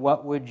royalty,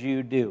 what would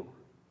you do?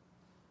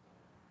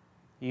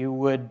 You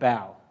would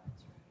bow.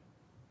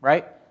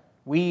 Right?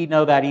 We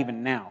know that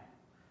even now.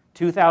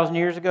 2,000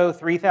 years ago,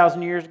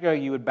 3,000 years ago,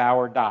 you would bow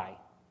or die.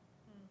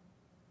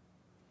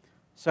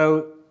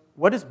 So,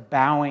 what does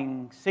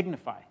bowing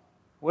signify?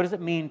 What does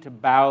it mean to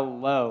bow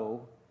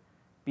low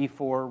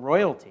before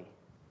royalty?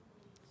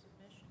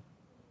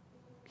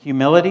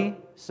 Humility,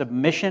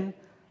 submission,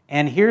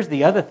 and here's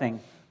the other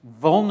thing,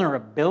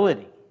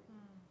 vulnerability.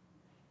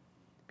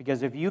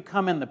 Because if you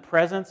come in the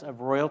presence of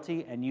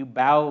royalty and you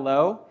bow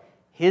low,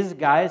 his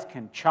guys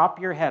can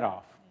chop your head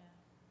off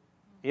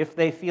if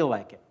they feel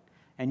like it.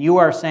 And you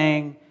are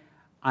saying,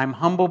 I'm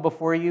humble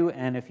before you,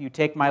 and if you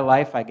take my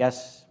life, I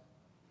guess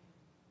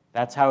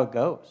that's how it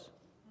goes.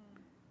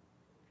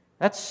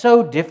 That's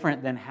so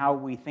different than how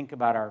we think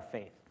about our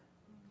faith.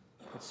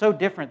 It's so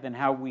different than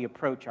how we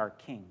approach our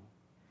King.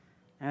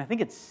 And I think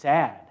it's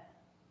sad.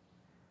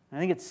 I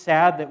think it's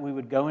sad that we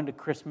would go into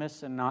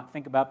Christmas and not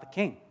think about the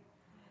King.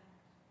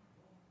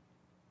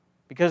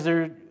 Because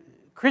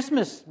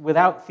Christmas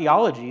without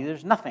theology,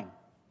 there's nothing.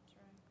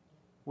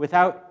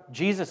 Without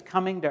Jesus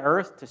coming to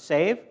earth to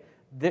save,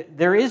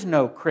 there is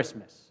no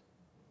Christmas.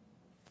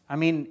 I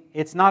mean,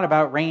 it's not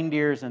about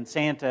reindeers and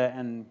Santa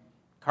and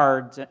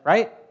cards,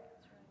 right?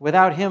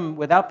 Without him,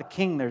 without the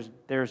King,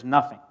 there's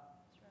nothing.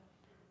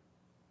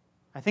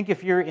 I think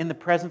if you're in the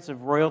presence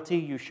of royalty,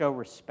 you show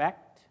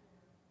respect.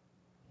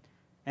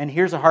 And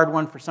here's a hard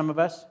one for some of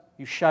us.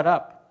 You shut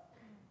up.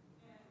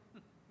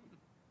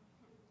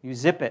 You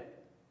zip it.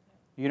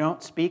 You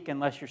don't speak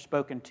unless you're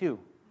spoken to.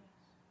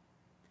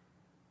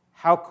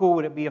 How cool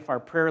would it be if our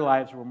prayer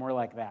lives were more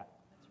like that?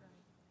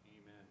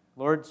 Amen.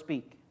 Lord,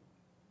 speak.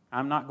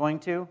 I'm not going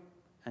to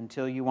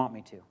until you want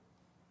me to.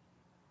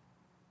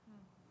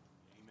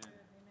 Amen.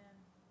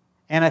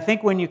 And I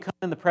think when you come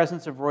in the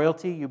presence of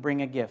royalty, you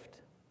bring a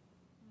gift.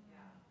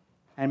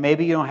 And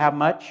maybe you don't have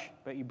much,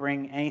 but you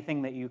bring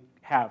anything that you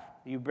have.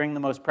 You bring the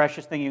most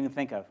precious thing you can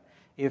think of.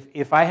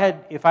 If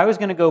I was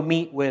going to go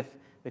meet with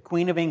the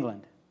Queen of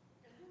England,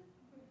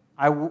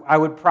 I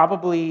would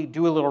probably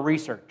do a little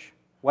research.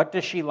 What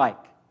does she like?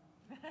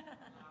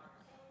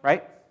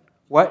 Right?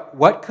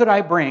 What could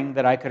I bring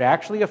that I could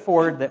actually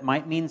afford that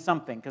might mean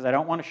something? Because I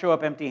don't want to show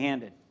up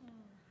empty-handed.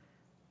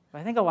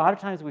 But I think a lot of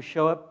times we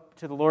show up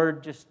to the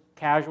Lord just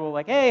casual,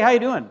 like, hey, how you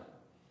doing?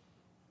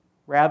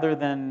 Rather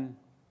than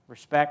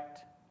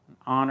respect, and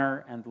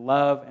honor, and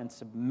love, and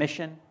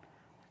submission,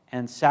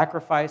 and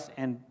sacrifice.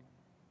 And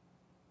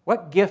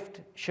what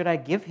gift should I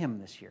give him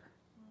this year?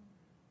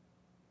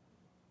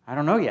 I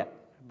don't know yet,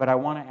 but I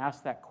want to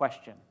ask that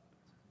question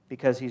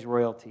because he's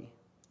royalty.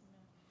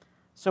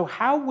 So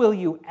how will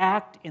you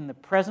act in the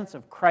presence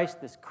of Christ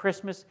this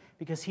Christmas?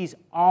 Because he's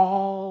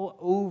all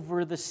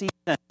over the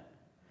season.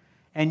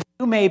 And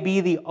you may be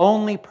the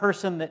only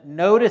person that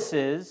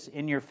notices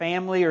in your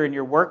family or in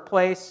your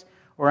workplace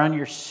or on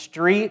your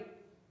street,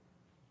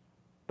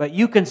 but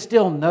you can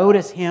still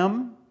notice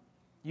him.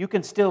 You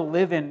can still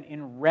live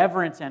in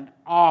reverence and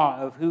awe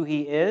of who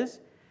he is.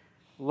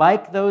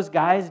 Like those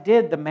guys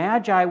did. The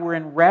Magi were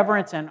in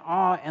reverence and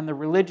awe, and the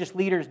religious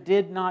leaders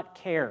did not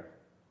care.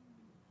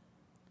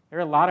 There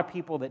are a lot of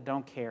people that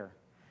don't care.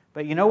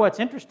 But you know what's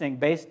interesting?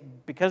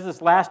 Because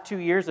this last 2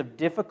 years of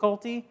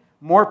difficulty,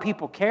 more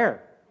people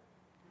care.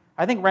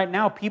 I think right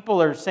now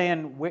people are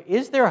saying,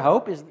 is there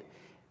hope?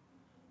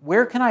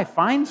 Where can I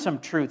find some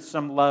truth,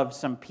 some love,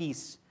 some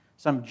peace,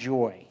 some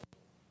joy?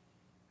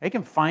 They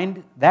can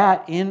find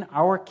that in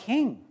our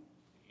King.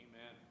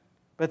 Amen.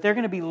 But they're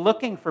going to be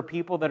looking for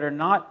people that are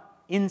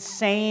not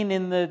insane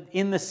in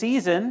the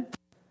season,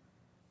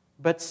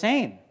 but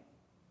sane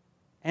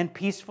and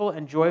peaceful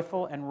and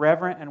joyful and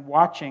reverent and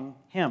watching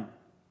him.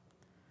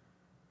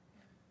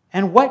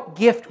 And what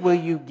gift will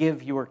you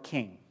give your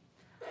king?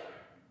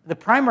 The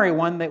primary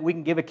one that we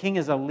can give a king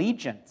is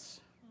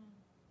allegiance.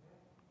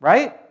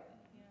 Right?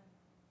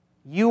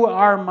 You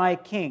are my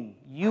king.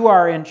 You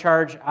are in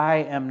charge. I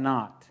am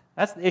not.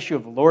 That's the issue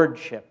of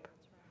lordship.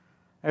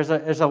 There's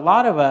a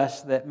lot of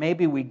us that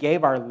maybe we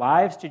gave our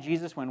lives to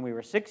Jesus when we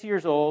were 6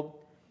 years old,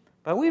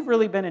 but we've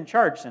really been in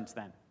charge since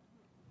then.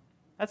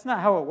 That's not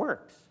how it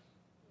works.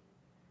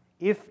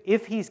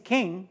 If he's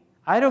king,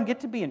 I don't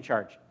get to be in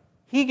charge.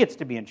 He gets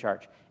to be in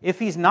charge. If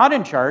he's not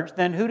in charge,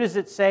 then who does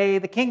it say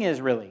the king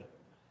is really?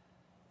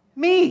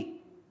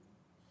 Me.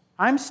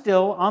 I'm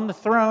still on the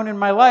throne in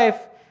my life,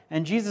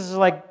 and Jesus is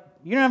like,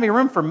 you don't have any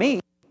room for me.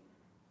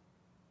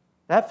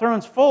 That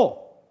throne's full.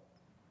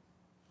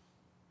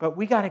 But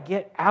we got to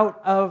get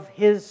out of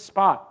his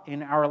spot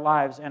in our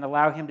lives and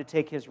allow him to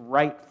take his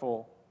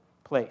rightful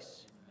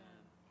place.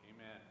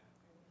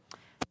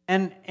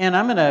 Amen. And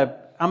I'm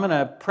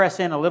gonna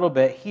press in a little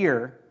bit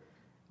here.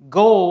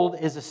 Gold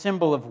is a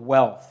symbol of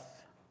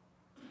wealth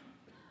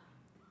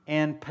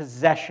and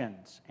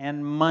possessions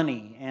and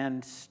money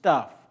and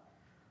stuff.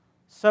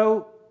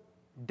 So,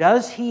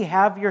 does he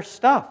have your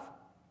stuff?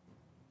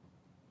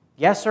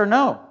 Yes or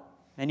no?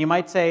 And you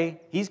might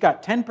say, he's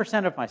got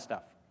 10% of my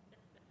stuff.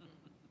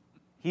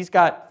 He's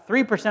got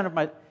 3% of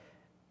my...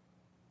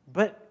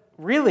 But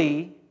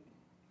really,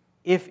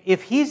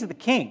 if he's the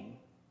king,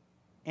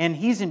 and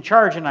he's in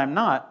charge and I'm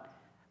not,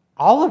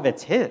 all of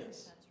it's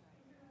his.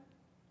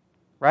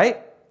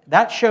 Right?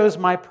 That shows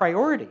my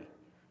priority.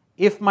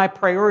 If my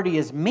priority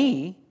is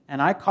me,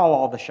 and I call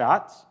all the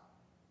shots,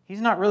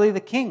 he's not really the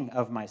king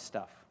of my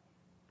stuff.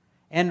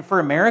 And for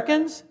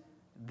Americans,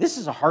 this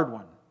is a hard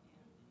one.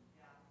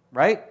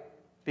 Right?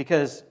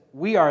 Because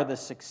we are the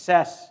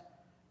success...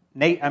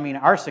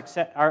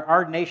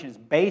 our nation is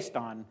based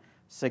on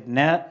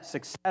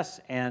success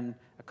and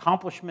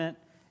accomplishment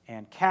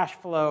and cash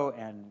flow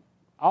and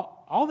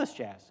all this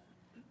jazz.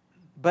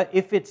 But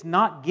if it's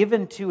not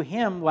given to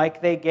him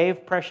like they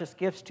gave precious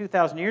gifts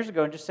 2,000 years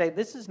ago and just say,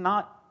 this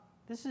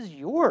is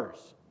yours.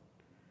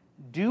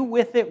 Do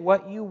with it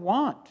what you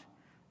want.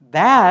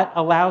 That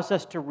allows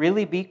us to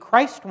really be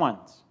Christ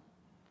ones.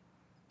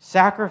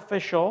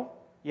 Sacrificial,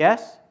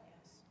 yes,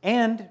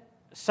 and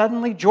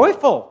suddenly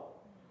joyful.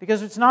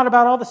 Because it's not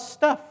about all the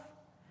stuff.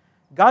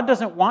 God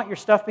doesn't want your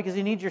stuff because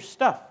he needs your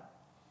stuff.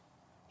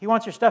 He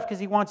wants your stuff because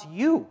he wants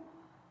you.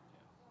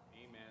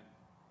 Amen.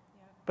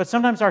 But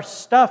sometimes our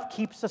stuff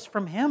keeps us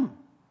from him.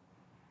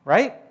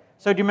 Right?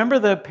 So do you remember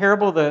the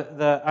parable,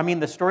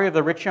 the story of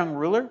the rich young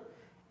ruler?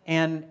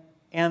 And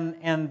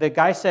the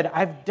guy said,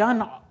 I've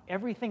done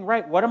everything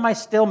right. What am I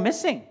still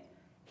missing?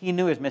 He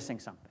knew he was missing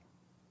something.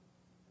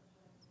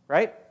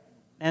 Right?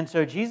 And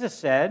so Jesus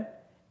said,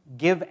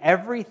 give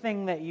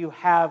everything that you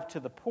have to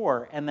the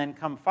poor and then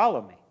come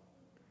follow me.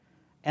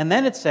 And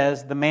then it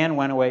says, the man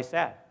went away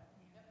sad.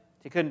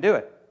 He couldn't do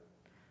it.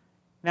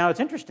 Now it's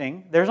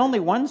interesting, there's only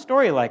one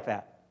story like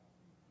that.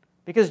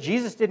 Because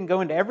Jesus didn't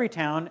go into every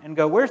town and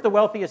go, where's the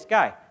wealthiest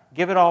guy?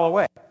 Give it all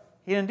away.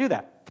 He didn't do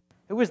that.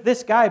 It was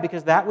this guy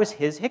because that was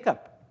his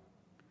hiccup.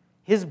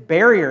 His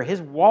barrier,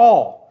 his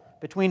wall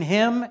between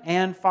him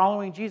and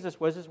following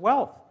Jesus was his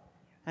wealth.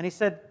 And he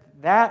said,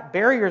 that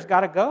barrier's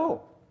got to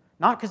go.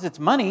 Not because it's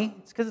money,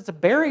 it's because it's a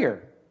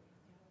barrier.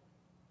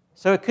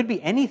 So it could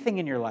be anything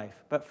in your life,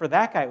 but for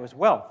that guy it was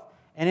wealth.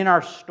 And in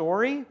our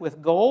story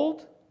with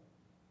gold,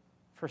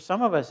 for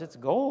some of us it's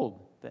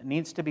gold that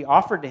needs to be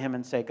offered to him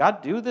and say,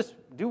 God, do this,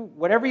 do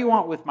whatever you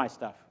want with my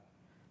stuff,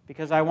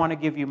 because I want to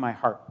give you my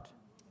heart.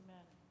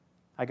 Amen.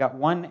 I got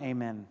one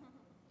amen.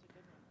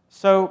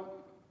 So,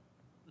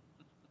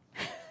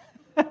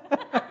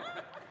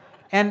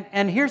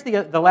 and here's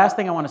the last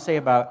thing I want to say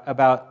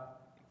about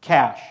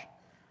cash.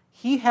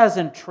 He has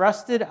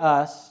entrusted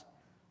us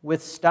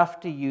with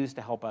stuff to use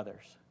to help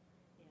others.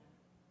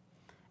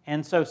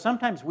 And so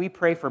sometimes we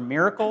pray for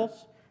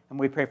miracles, and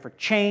we pray for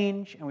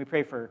change, and we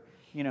pray for,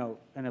 an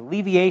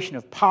alleviation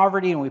of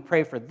poverty, and we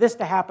pray for this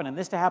to happen and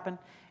this to happen.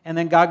 And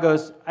then God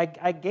goes,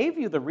 I gave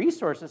you the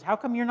resources. How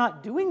come you're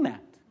not doing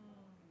that?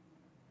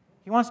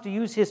 He wants to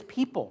use his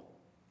people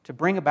to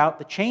bring about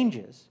the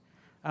changes.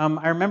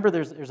 I remember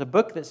there's a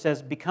book that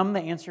says, become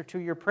the answer to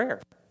your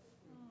prayer.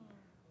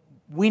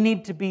 We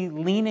need to be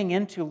leaning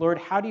into, Lord,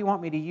 how do you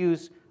want me to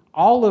use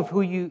all of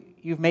who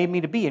you've made me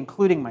to be,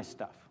 including my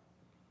stuff?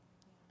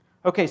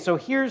 Okay, so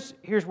here's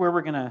where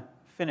we're going to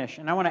finish,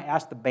 and I want to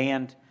ask the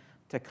band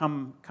to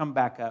come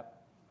back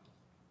up.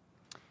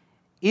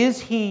 Is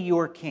he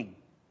your king?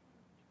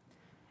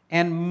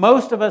 And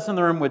most of us in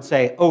the room would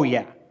say, oh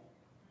yeah.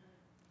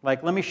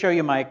 Like, let me show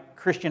you my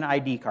Christian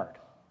ID card.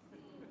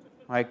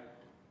 Like,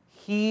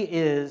 he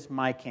is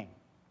my king.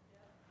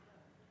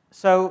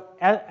 So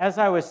as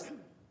I was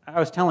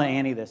telling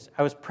Annie this.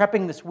 I was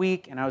prepping this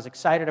week, and I was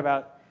excited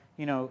about,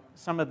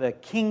 some of the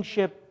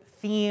kingship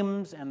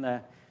themes and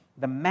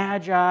the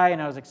magi,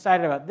 and I was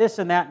excited about this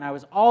and that, and I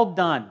was all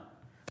done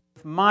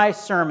with my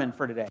sermon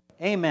for today.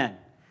 Amen.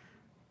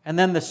 And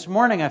then this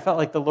morning, I felt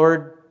like the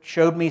Lord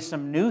showed me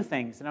some new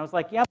things, and I was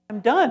like, yeah, I'm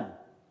done.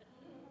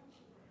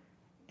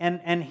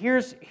 And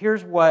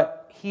here's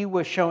what he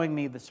was showing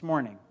me this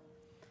morning.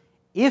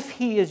 If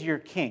he is your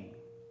king,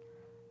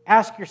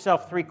 ask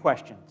yourself 3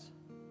 questions.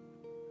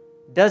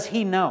 Does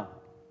he know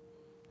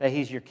that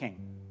he's your king?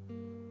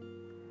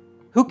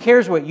 Who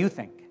cares what you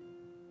think?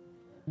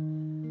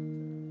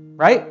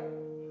 Right?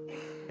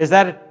 Is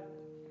that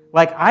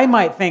like I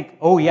might think,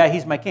 oh yeah,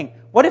 he's my king.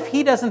 What if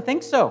he doesn't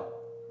think so?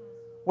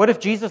 What if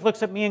Jesus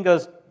looks at me and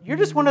goes, you're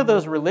just one of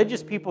those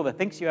religious people that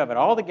thinks you have it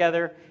all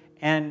together,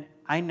 and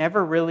I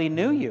never really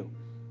knew you.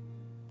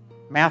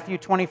 Matthew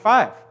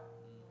 25.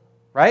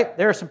 Right?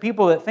 There are some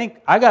people that think,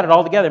 I got it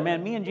all together.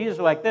 Man, me and Jesus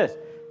are like this.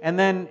 And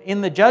then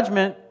in the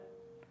judgment,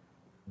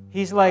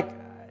 he's like,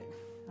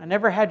 I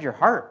never had your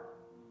heart.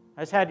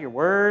 I just had your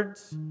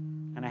words,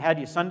 and I had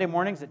you Sunday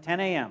mornings at 10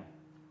 a.m.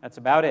 That's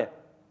about it.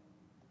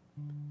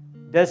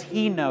 Does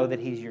he know that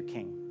he's your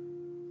king?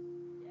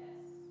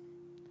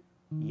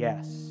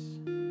 Yes.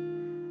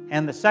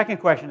 And the second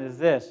question is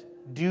this: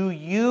 do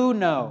you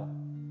know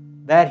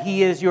that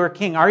he is your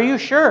king? Are you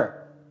sure?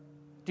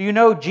 Do you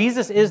know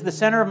Jesus is the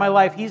center of my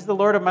life? He's the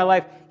Lord of my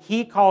life.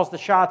 He calls the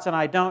shots and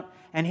I don't.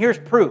 And here's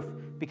proof.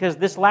 Because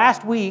this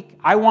last week,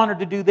 I wanted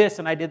to do this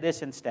and I did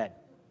this instead.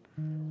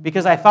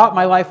 Because I thought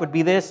my life would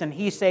be this and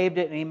he saved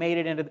it and he made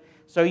it into...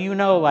 So you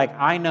know, like,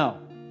 I know.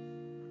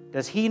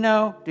 Does he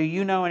know? Do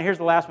you know? And here's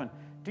the last one.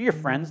 Do your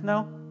friends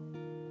know?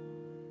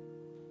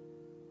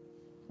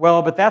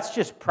 Well, but that's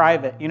just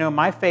private. You know,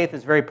 my faith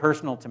is very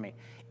personal to me.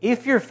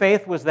 If your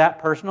faith was that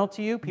personal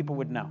to you, people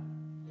would know.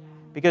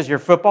 Because your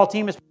football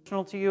team is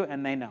personal to you,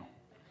 and they know.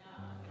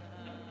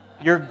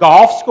 Your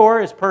golf score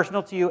is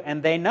personal to you,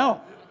 and they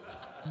know.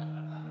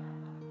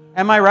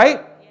 Am I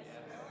right?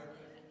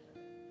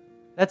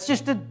 That's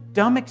just a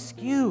dumb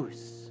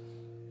excuse.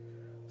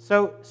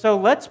 So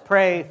let's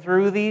pray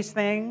through these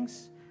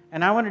things.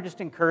 And I want to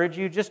just encourage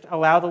you, just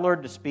allow the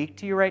Lord to speak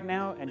to you right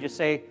now, and just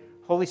say,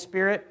 Holy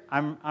Spirit,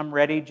 I'm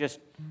ready, just,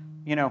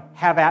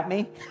 have at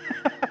me.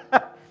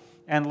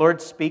 And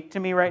Lord, speak to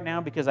me right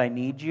now because I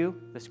need you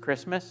this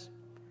Christmas.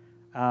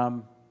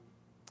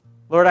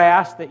 Lord, I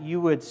ask that you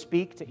would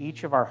speak to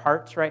each of our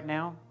hearts right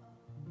now.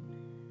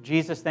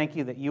 Jesus, thank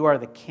you that you are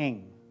the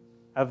King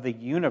of the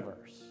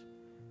universe.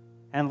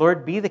 And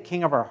Lord, be the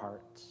King of our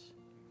hearts.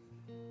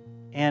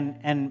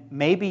 And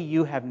maybe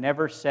you have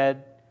never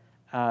said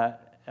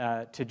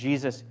to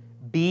Jesus,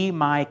 be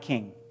my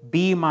King,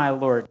 be my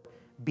Lord,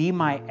 be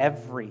my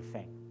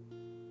everything.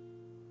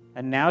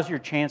 And now's your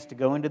chance to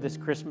go into this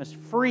Christmas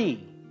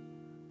free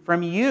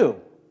from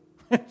you.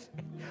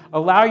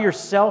 Allow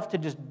yourself to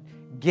just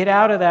get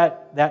out of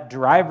that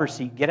driver's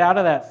seat, get out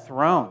of that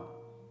throne,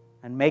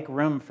 and make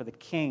room for the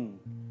King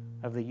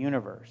of the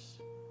universe.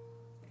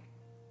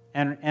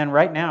 And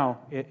right now,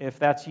 if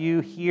that's you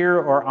here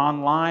or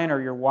online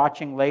or you're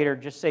watching later,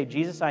 just say,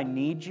 Jesus, I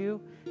need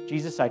you.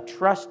 Jesus, I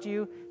trust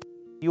you.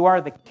 You are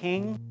the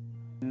King,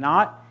 and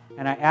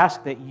I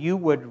ask that you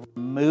would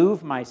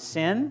remove my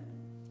sin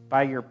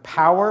by your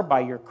power,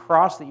 by your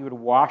cross, that you would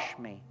wash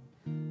me,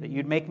 that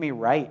you'd make me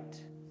right.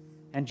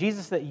 And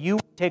Jesus, that you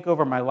would take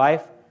over my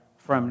life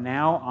from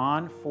now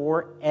on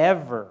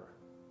forever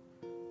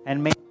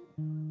and make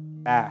me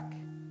back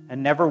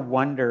and never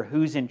wonder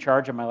who's in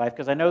charge of my life,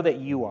 because I know that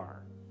you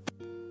are.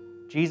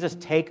 Jesus,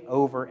 take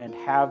over and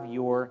have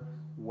your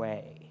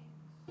way.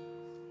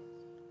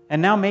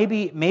 And now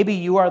maybe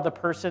you are the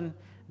person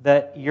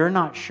that you're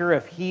not sure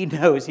if he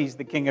knows he's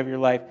the King of your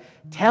life.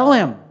 Tell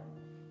him,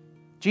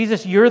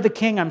 Jesus, you're the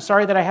King. I'm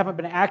sorry that I haven't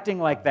been acting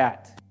like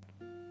that.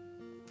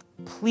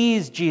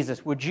 Please,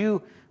 Jesus, would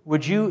you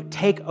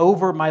take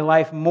over my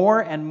life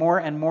more and more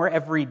and more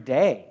every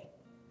day?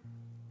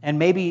 And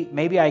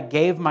maybe I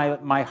gave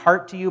my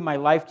heart to you, my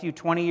life to you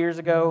 20 years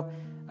ago,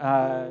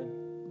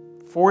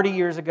 40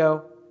 years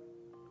ago.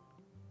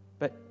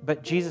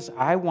 But Jesus,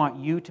 I want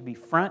you to be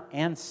front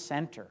and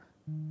center.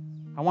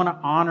 I want to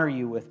honor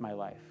you with my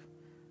life.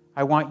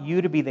 I want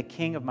you to be the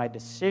King of my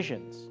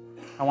decisions.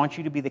 I want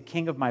you to be the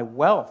King of my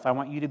wealth. I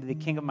want you to be the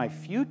King of my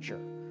future.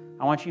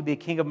 I want you to be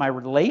the King of my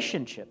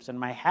relationships and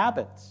my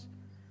habits.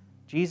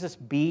 Jesus,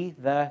 be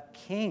the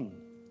King.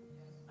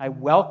 I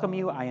welcome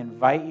you. I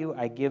invite you.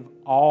 I give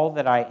all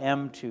that I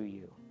am to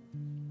you.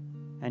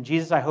 And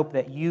Jesus, I hope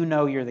that you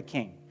know you're the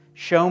King.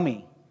 Show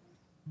me.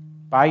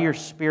 By your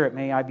Spirit,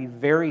 may I be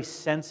very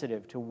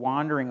sensitive to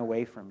wandering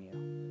away from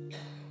you.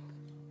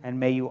 And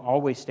may you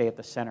always stay at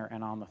the center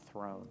and on the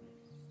throne.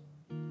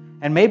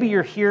 And maybe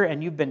you're here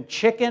and you've been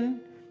chicken,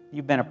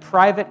 you've been a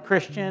private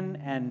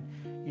Christian, and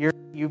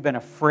you've been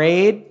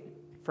afraid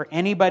for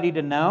anybody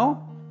to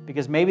know,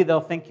 because maybe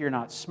they'll think you're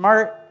not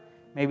smart,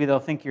 maybe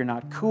they'll think you're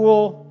not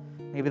cool,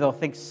 maybe they'll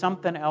think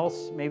something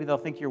else, maybe they'll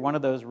think you're one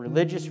of those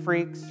religious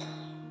freaks.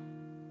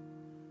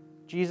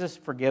 Jesus,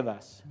 forgive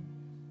us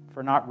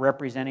for not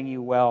representing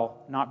you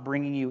well, not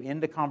bringing you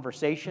into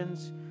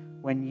conversations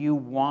when you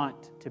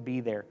want to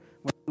be there,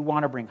 when you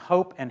want to bring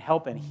hope and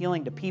help and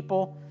healing to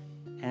people,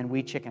 and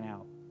we chicken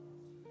out.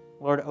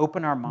 Lord,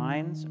 open our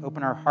minds,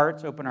 open our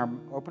hearts, open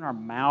our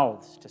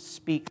mouths to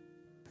speak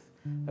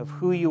of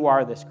who you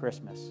are this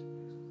Christmas.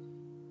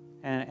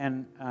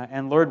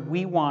 And Lord,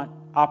 we want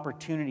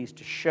opportunities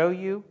to show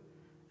you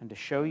and to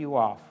show you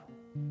off.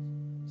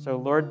 So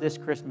Lord, this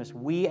Christmas,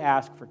 we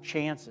ask for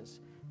chances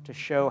to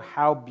show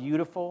how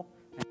beautiful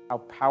and how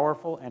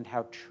powerful and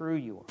how true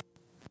you are.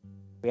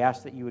 We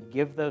ask that you would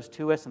give those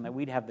to us and that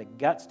we'd have the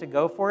guts to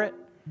go for it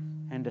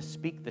and to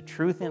speak the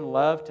truth in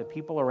love to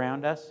people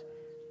around us,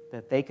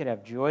 that they could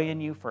have joy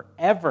in you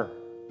forever.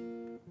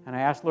 And I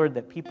ask, Lord,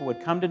 that people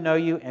would come to know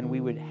you and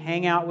we would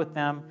hang out with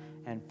them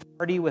and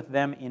party with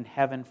them in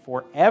heaven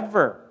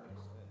forever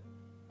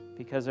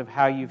because of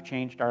how you've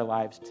changed our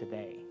lives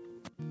today.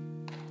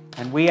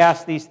 And we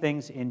ask these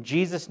things in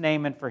Jesus'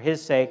 name and for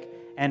his sake,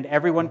 and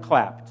everyone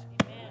clapped.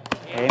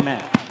 Amen.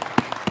 Amen.